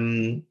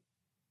on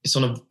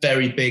a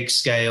very big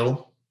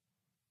scale,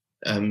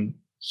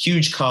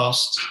 huge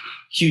cast,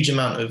 huge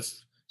amount of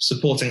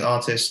supporting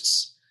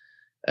artists,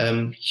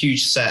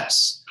 huge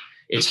sets.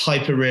 It's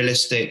hyper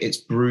realistic. It's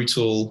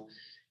brutal.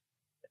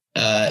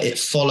 It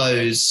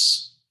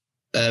follows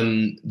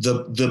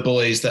the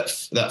boys that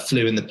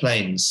flew in the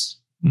planes,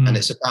 and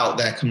it's about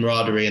their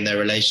camaraderie and their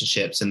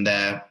relationships and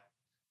their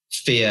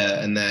fear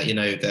and their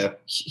their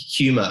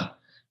humor,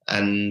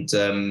 and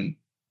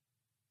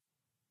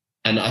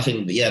I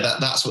think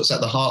that's what's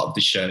at the heart of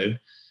the show.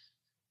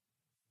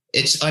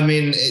 It's going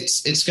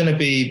to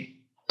be,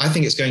 I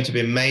think it's going to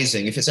be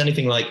amazing. If it's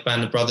anything like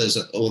Band of Brothers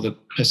or the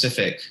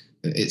Pacific,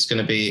 it's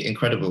going to be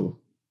incredible.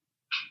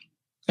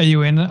 Are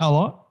you in a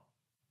lot?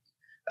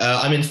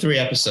 I'm in 3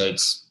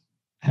 episodes.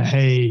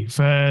 Hey,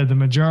 for the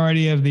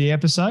majority of the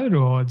episode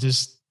or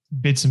just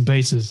bits and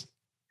pieces?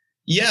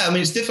 Yeah, I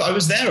mean, it's difficult. I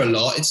was there a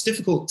lot. It's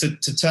difficult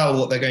to tell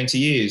what they're going to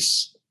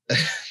use.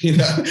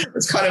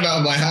 It's kind of out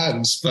of my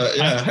hands, but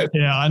yeah.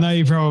 Yeah, I know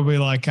you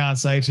probably can't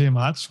say too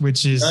much,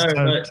 which is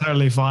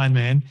totally fine,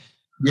 man.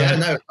 Yeah,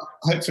 no,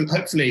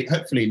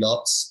 hopefully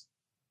lots.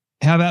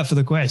 How about for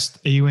the quest?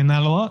 Are you in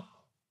that a lot?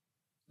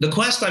 The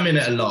quest, I'm in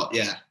it a lot.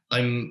 Yeah,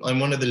 I'm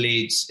one of the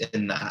leads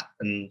in that,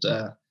 and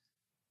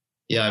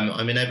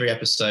I'm in every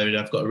episode.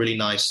 I've got a really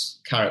nice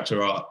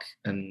character arc,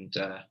 and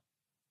I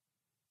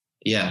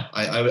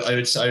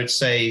would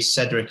say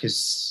Cedric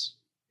is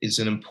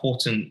an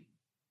important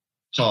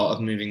part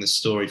of moving the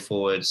story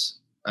forward,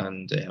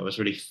 and I was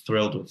really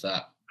thrilled with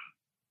that.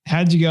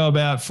 How did you go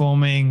about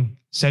forming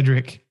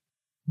Cedric,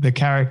 the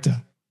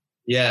character?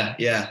 Yeah.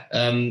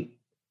 I mean,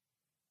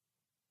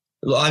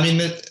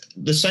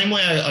 the same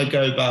way I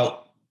go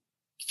about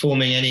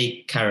forming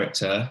any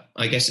character,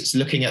 I guess it's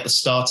looking at the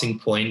starting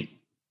point,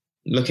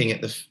 looking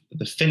at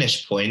the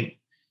finish point,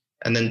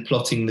 and then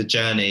plotting the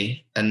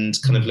journey and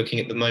kind of looking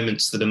at the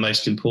moments that are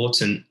most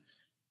important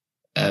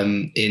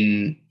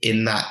in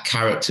that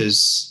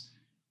character's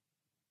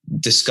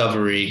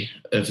discovery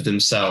of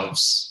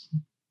themselves.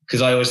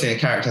 Because I always think a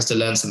character has to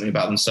learn something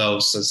about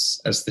themselves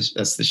as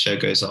the show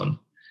goes on.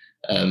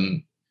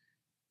 And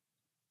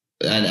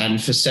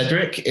for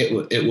Cedric,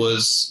 it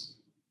was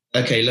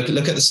okay.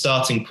 Look at the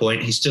starting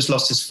point. He's just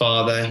lost his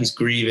father. He's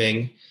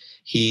grieving.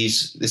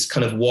 He's this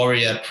kind of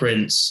warrior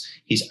prince.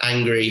 He's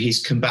angry.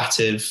 He's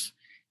combative.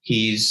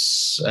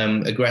 He's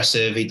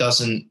aggressive. He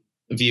doesn't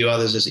view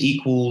others as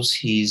equals.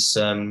 He's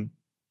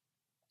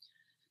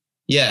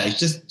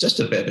he's just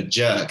a bit of a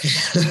jerk.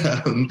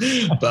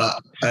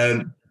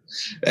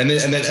 And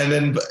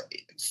then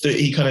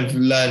he kind of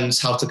learns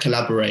how to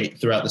collaborate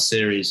throughout the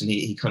series, and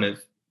he kind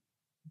of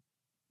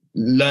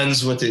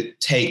learns what it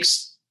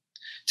takes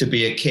to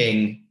be a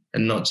king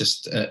and not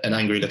just an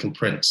angry little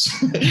prince.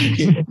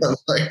 He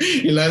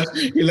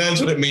learns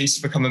what it means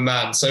to become a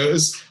man. So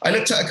I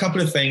looked at a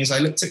couple of things. I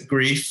looked at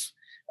grief.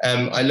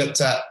 I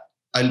looked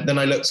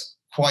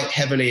quite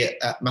heavily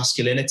at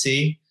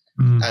masculinity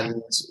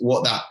and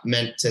what that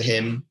meant to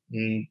him,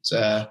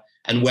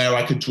 and where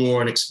I could draw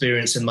an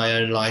experience in my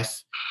own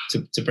life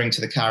to bring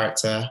to the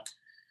character.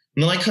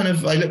 And then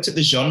I looked at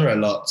the genre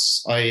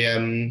lots.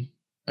 I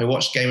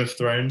watched Game of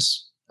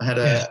Thrones. I had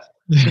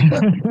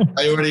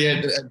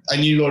I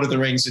knew Lord of the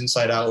Rings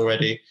inside out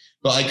already,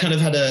 but I kind of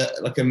had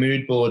a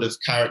mood board of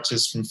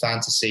characters from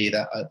fantasy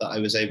that I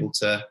was able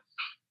to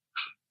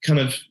kind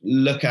of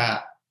look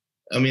at.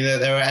 I mean,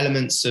 there are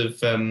elements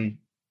of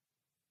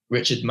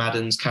Richard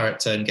Madden's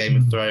character in Game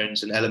of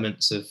Thrones and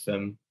elements of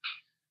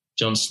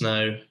Jon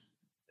Snow,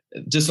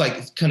 just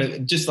like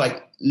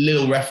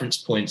little reference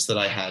points that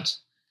I had.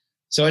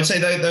 So I'd say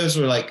those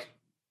were like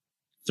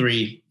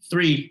three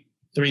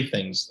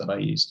things that I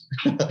used.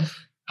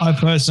 I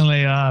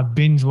personally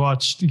binge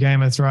watched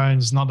Game of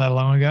Thrones not that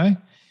long ago.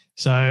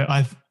 So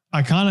I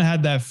kind of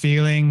had that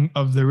feeling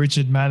of the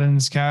Richard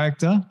Madden's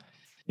character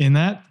in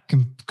that,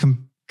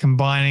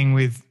 combining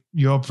with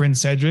your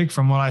Prince Cedric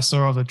from what I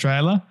saw of the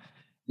trailer.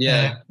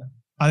 Yeah.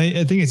 I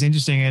think it's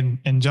interesting.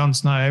 And Jon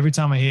Snow, every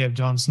time I hear of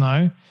Jon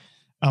Snow,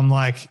 I'm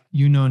like,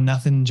 you know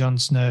nothing, Jon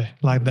Snow,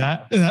 like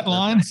that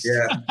line.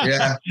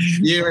 Yeah.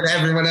 You and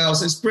everyone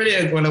else. It's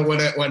brilliant when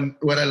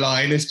a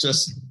line is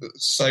just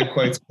so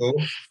quotable.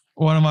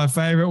 One of my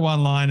favorite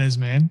one-liners,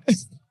 man.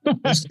 It's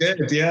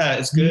good. Yeah,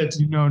 it's good.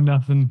 You know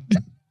nothing.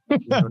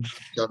 Jon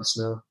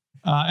Snow.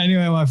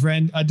 Anyway, my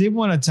friend, I did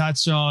want to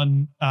touch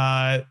on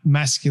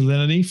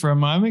masculinity for a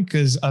moment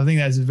because I think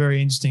that's a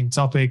very interesting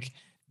topic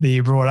that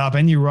you brought up.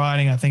 And you're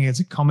writing, I think it's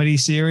a comedy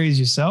series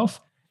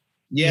yourself.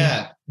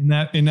 Yeah. In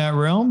that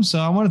realm. So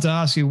I wanted to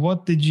ask you,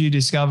 what did you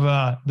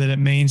discover that it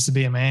means to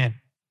be a man?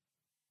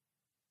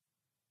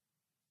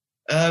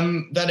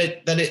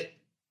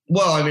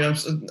 Well, I mean,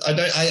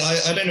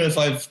 I don't know if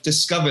I've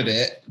discovered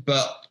it,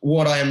 but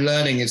what I am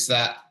learning is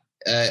that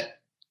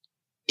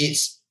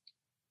it's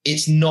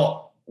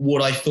not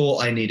what I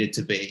thought I needed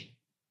to be.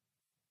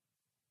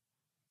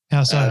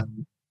 How so?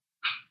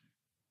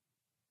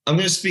 I'm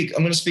going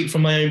to speak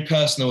from my own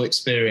personal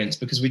experience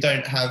because I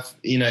don't have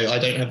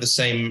the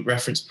same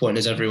reference point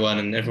as everyone,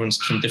 and everyone's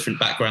from different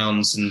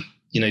backgrounds and,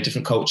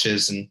 different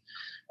cultures. And,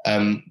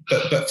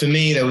 but for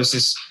me, there was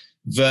this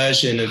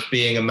version of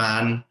being a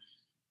man,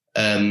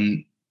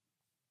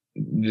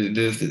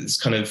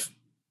 this kind of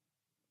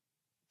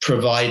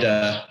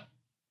provider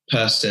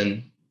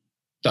person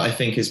that I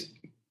think is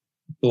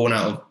born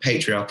out of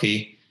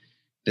patriarchy.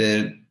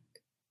 I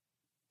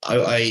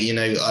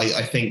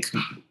think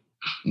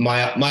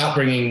my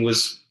upbringing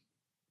was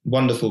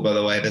wonderful, by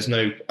the way.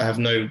 I have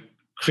no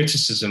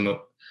criticism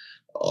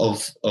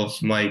of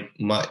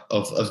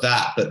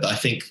that, but I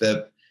think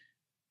that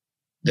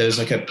there's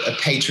like a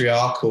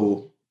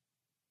patriarchal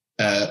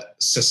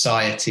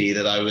society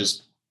that I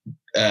was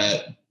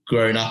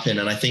grown up in,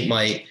 and I think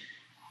my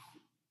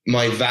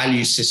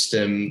value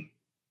system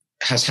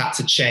has had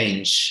to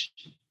change,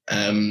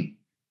 and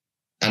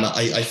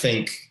I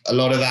think a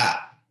lot of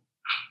that.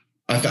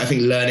 I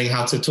think learning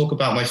how to talk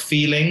about my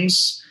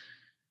feelings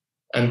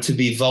and to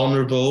be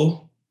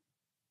vulnerable,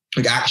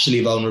 like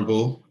actually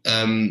vulnerable,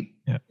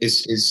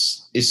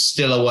 is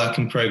still a work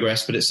in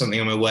progress, but it's something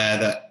I'm aware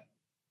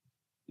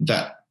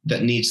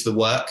that needs the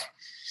work.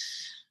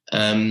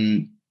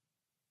 I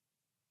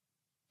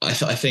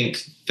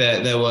think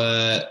there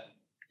were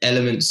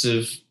elements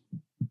of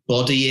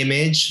body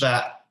image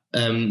that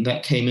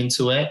came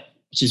into it,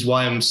 which is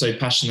why I'm so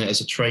passionate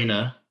as a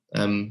trainer.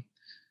 I'm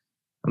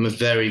a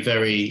very,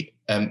 very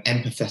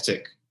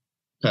empathetic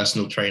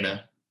personal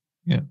trainer.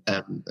 Yeah.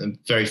 I'm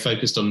very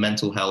focused on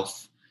mental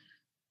health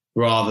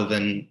rather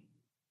than,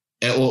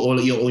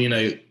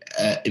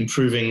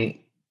 improving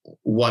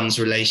one's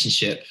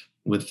relationship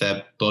with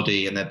their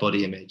body and their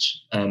body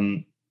image.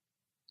 I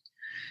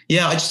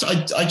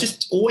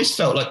just always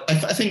felt like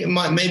I think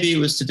maybe it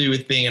was to do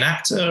with being an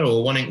actor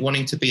or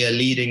wanting to be a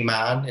leading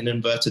man in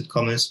inverted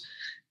commas.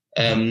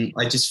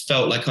 I just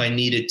felt like I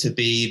needed to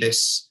be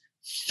this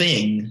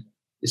thing,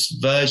 this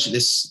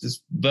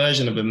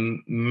version of a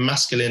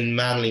masculine,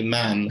 manly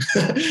man,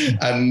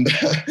 and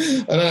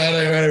I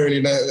don't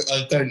really know.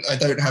 I don't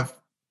have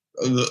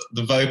the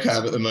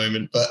vocab at the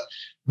moment, but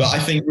I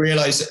think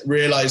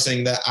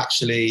realizing that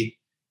actually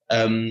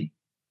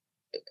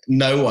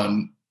no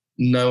one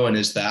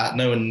is that.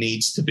 No one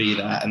needs to be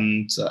that,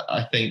 and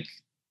I think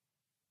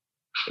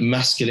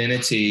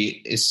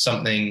masculinity is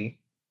something,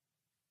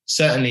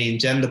 certainly in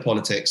gender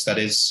politics, that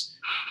is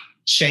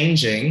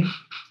changing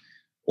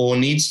or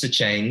needs to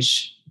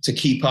change to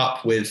keep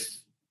up with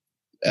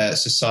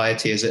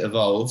society as it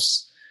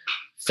evolves.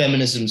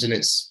 Feminism's in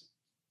its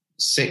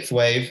fifth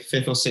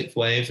or sixth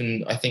wave,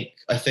 and I think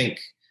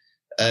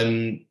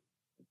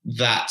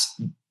that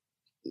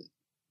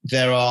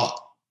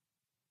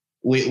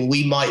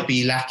we might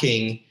be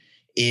lacking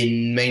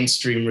in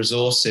mainstream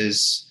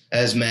resources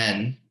as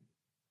men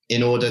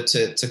in order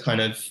to kind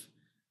of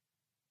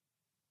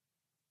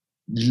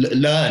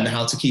learn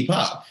how to keep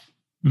up.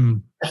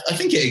 Mm. I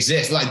think it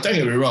exists. Like, don't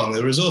get me wrong,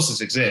 the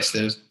resources exist.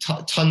 There's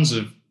tons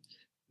of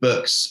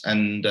books,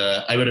 and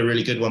I read a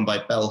really good one by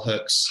Bell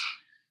Hooks,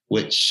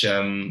 which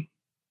I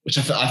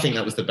think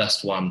that was the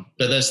best one.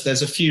 But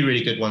there's a few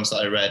really good ones that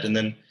I read, and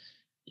then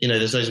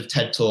there's loads of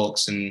TED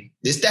Talks, and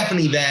it's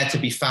definitely there to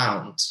be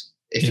found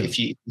if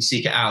you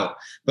seek it out.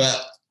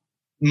 But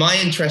my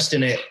interest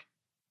in it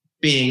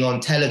being on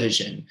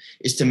television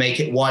is to make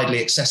it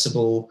widely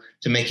accessible,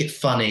 to make it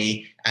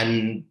funny,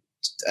 and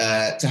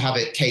to have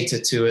it cater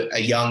to a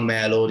young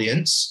male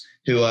audience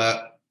who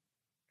are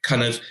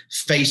kind of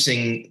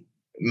facing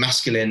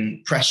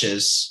masculine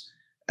pressures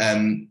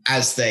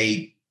as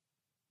they,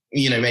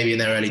 maybe in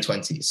their early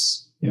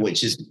 20s,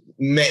 which is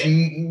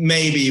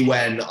maybe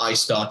when I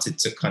started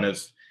to kind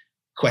of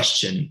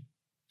question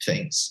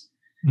things.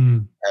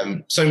 Mm.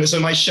 So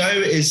my show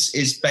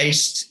is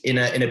based in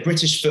a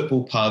British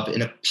football pub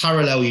in a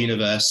parallel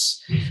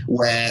universe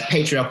where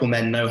patriarchal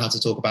men know how to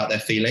talk about their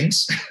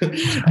feelings,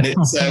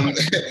 and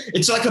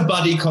it's like a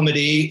buddy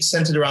comedy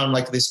centered around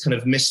like this kind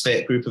of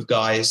misfit group of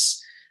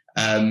guys.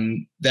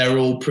 They're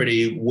all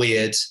pretty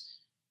weird,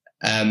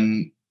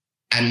 and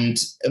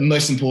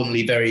most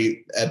importantly,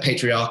 very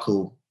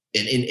patriarchal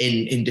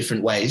in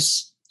different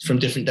ways from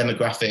different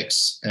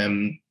demographics,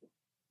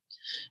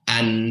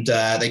 and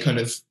they kind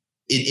of.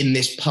 In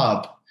this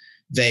pub,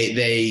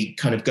 they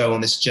kind of go on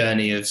this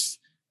journey of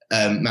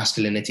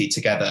masculinity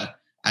together,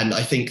 and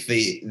I think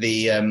the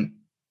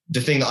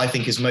thing that I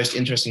think is most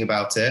interesting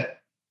about it,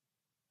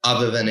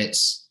 other than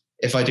its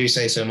if I do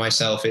say so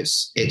myself,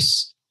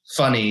 it's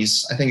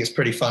funnies. I think it's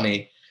pretty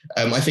funny.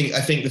 I think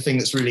the thing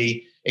that's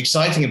really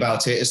exciting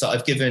about it is that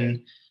I've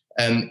given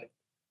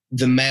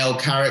the male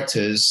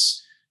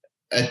characters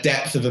a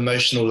depth of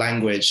emotional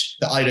language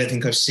that I don't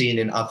think I've seen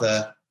in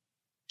other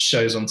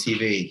shows on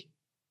TV.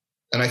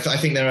 And I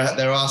think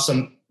there are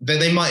some,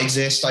 they might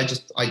exist.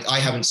 I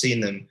haven't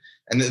seen them.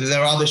 And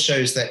there are other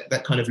shows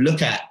that kind of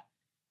look at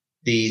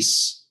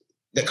these,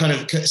 that kind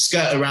of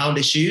skirt around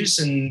issues,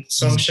 and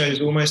some shows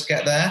almost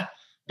get there.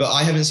 But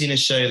I haven't seen a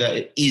show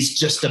that is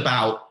just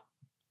about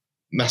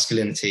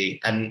masculinity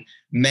and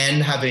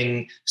men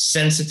having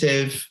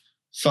sensitive,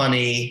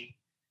 funny,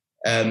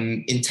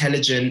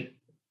 intelligent,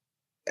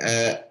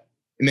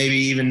 maybe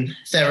even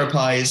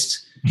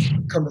therapized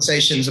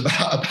conversations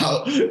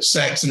about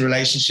sex and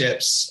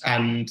relationships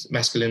and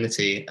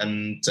masculinity.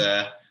 And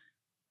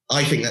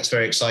I think that's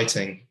very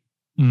exciting.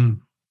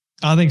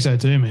 I think so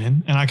too,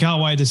 man. And I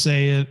can't wait to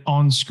see it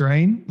on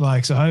screen.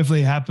 So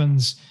hopefully it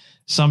happens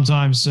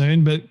sometime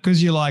soon. But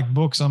because you like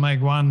books, I'll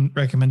make one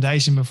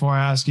recommendation before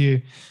I ask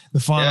you the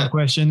final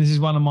question. This is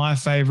one of my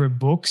favorite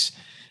books.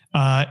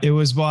 It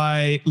was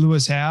by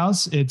Lewis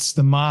Howes. It's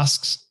The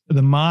Mask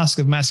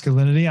of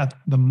Masculinity.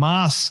 The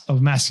Mask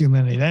of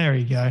Masculinity. There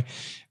you go.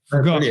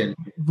 Forgot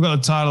the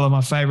title of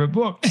my favorite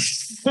book.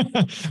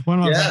 One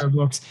of my favorite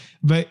books.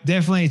 But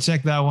definitely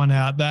check that one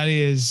out. That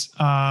is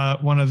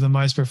one of the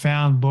most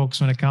profound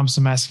books when it comes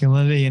to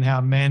masculinity and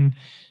how men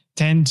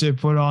tend to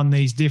put on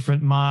these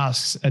different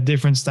masks at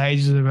different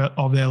stages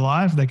of their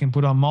life. They can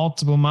put on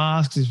multiple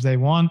masks if they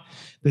want.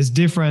 There's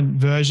different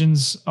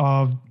versions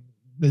of,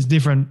 there's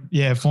different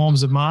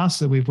forms of masks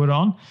that we put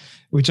on,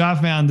 which I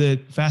found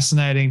it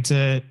fascinating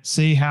to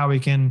see how we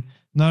can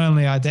not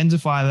only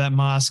identify that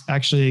mask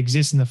actually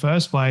exists in the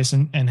first place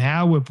and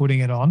how we're putting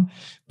it on,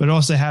 but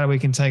also how we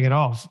can take it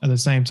off at the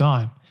same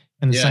time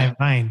in the same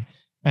vein.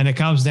 And it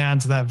comes down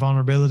to that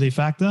vulnerability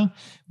factor.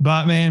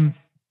 But man,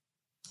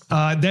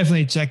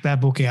 definitely check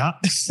that book out.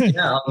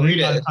 Yeah, I'll read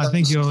it. I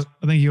think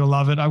you'll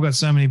love it. I've got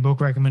so many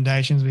book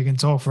recommendations. We can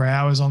talk for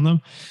hours on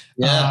them.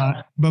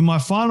 Yeah. But my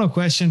final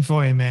question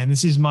for you, man,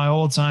 this is my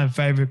all-time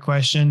favorite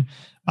question.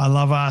 I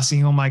love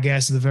asking all my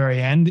guests at the very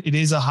end. It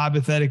is a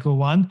hypothetical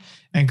one.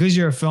 And because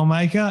you're a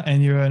filmmaker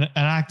and you're an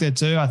actor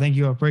too, I think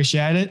you'll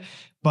appreciate it.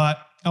 But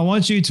I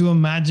want you to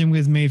imagine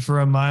with me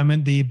for a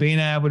moment that you've been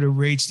able to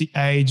reach the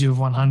age of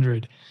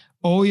 100.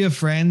 All your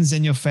friends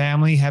and your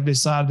family have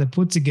decided to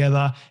put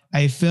together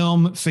a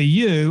film for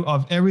you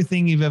of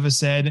everything you've ever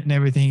said and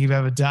everything you've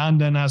ever done.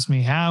 Don't ask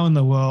me how in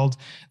the world.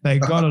 They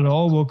got it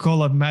all. We'll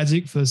call it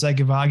magic for the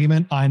sake of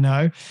argument, I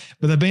know.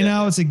 But they've been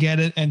able to get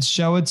it and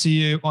show it to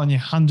you on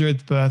your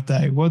 100th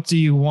birthday. What do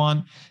you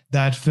want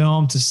that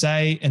film to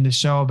say and to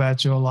show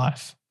about your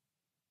life?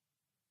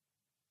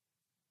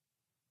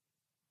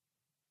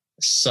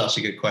 Such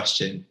a good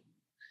question.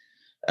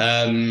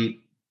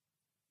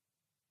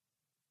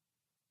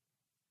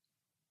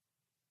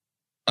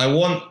 I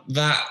want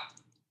that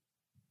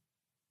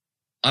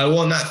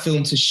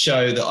film to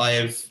show that I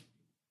have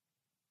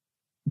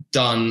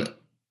done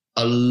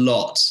a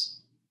lot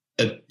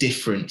of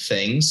different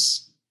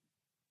things,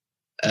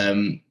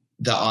 that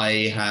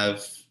I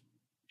have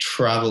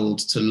traveled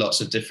to lots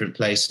of different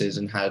places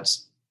and had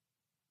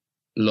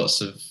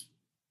lots of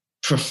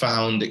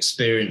profound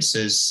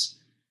experiences,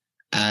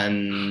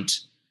 and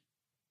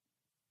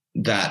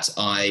that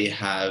I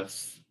have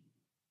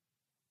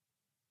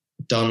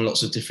done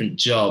lots of different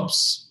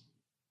jobs,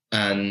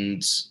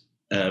 and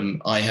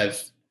I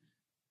have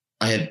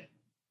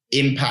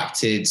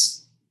impacted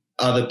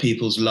other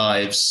people's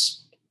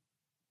lives,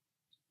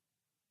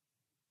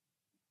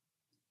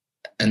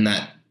 and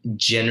that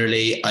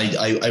generally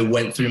I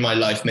went through my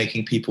life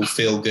making people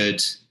feel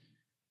good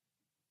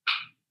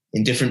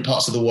in different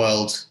parts of the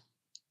world.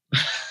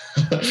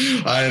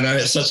 I don't know.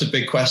 It's such a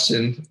big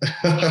question.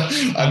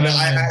 I've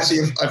never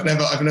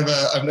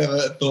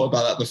thought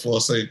about that before.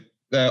 So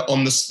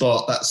on the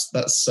spot,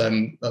 that's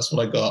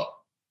what I got.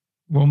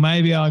 Well,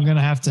 maybe I'm going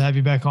to have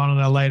you back on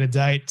at a later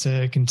date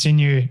to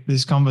continue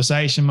this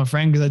conversation, my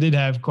friend, because I did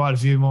have quite a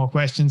few more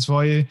questions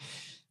for you.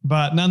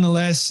 But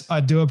nonetheless, I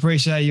do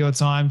appreciate your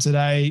time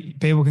today.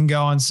 People can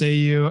go and see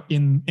you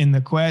in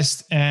The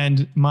Quest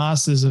and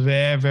Masters of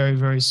Air very,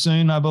 very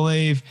soon, I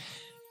believe.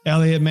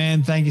 Elliott,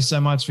 man, thank you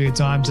so much for your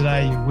time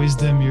today, your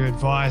wisdom, your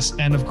advice,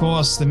 and of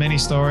course, the many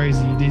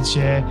stories that you did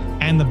share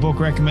and the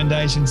book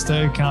recommendations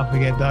too. Can't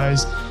forget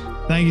those.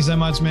 Thank you so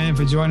much, man,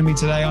 for joining me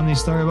today on the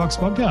Storybox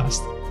podcast.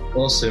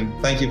 Awesome.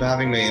 Thank you for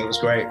having me. It was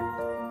great.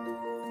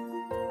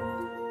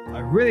 I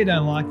really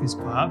don't like this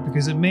part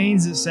because it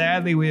means that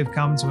sadly we have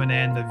come to an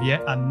end of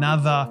yet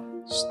another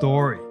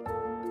story.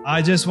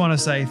 I just want to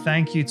say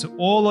thank you to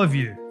all of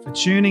you for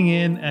tuning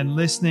in and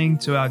listening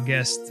to our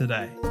guest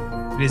today.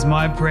 It is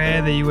my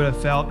prayer that you would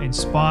have felt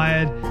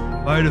inspired,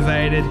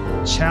 motivated,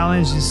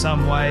 challenged in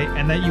some way,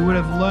 and that you would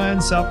have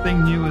learned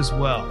something new as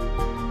well.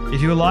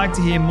 If you would like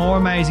to hear more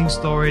amazing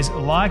stories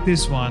like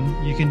this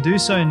one, you can do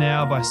so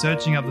now by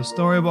searching up the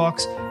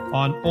Storybox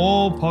on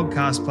all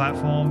podcast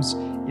platforms.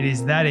 It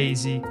is that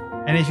easy.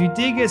 And if you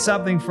did get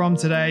something from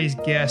today's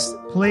guest,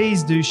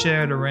 please do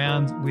share it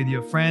around with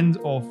your friend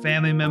or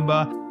family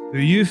member who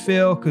you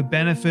feel could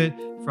benefit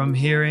from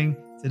hearing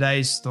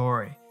today's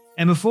story.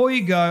 And before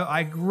you go,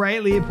 I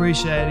greatly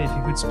appreciate it if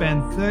you could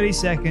spend 30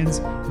 seconds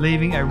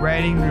leaving a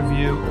rating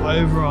review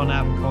over on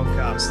Apple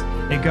Podcasts.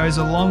 It goes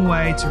a long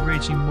way to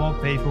reaching more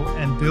people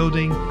and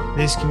building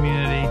this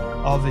community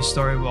of the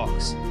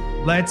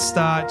Storybox. Let's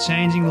start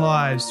changing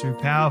lives through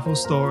powerful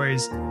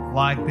stories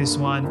like this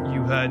one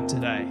you heard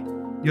today.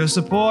 Your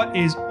support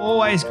is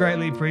always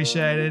greatly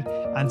appreciated.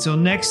 Until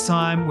next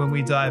time, when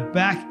we dive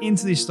back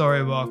into the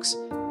Storybox,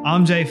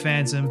 I'm Jay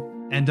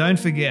Phantom, and don't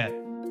forget,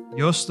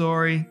 your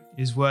story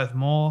is worth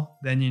more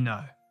than you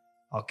know.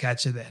 I'll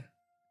catch you then.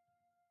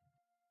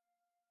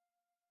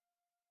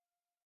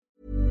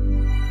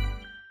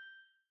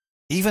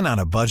 Even on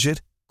a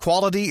budget,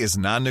 quality is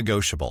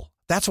non-negotiable.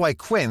 That's why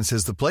Quince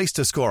is the place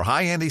to score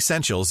high-end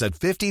essentials at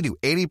 50 to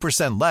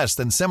 80% less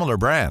than similar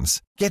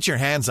brands. Get your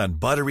hands on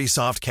buttery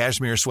soft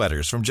cashmere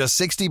sweaters from just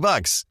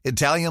 $60,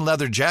 Italian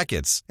leather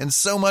jackets, and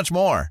so much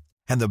more.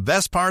 And the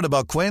best part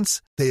about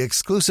Quince, they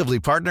exclusively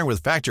partner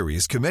with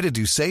factories committed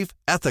to safe,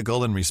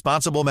 ethical, and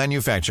responsible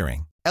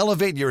manufacturing.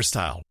 Elevate your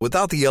style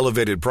without the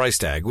elevated price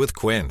tag with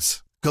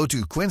Quince. Go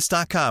to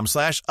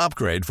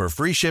quince.com/upgrade for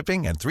free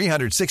shipping and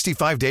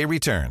 365-day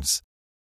returns.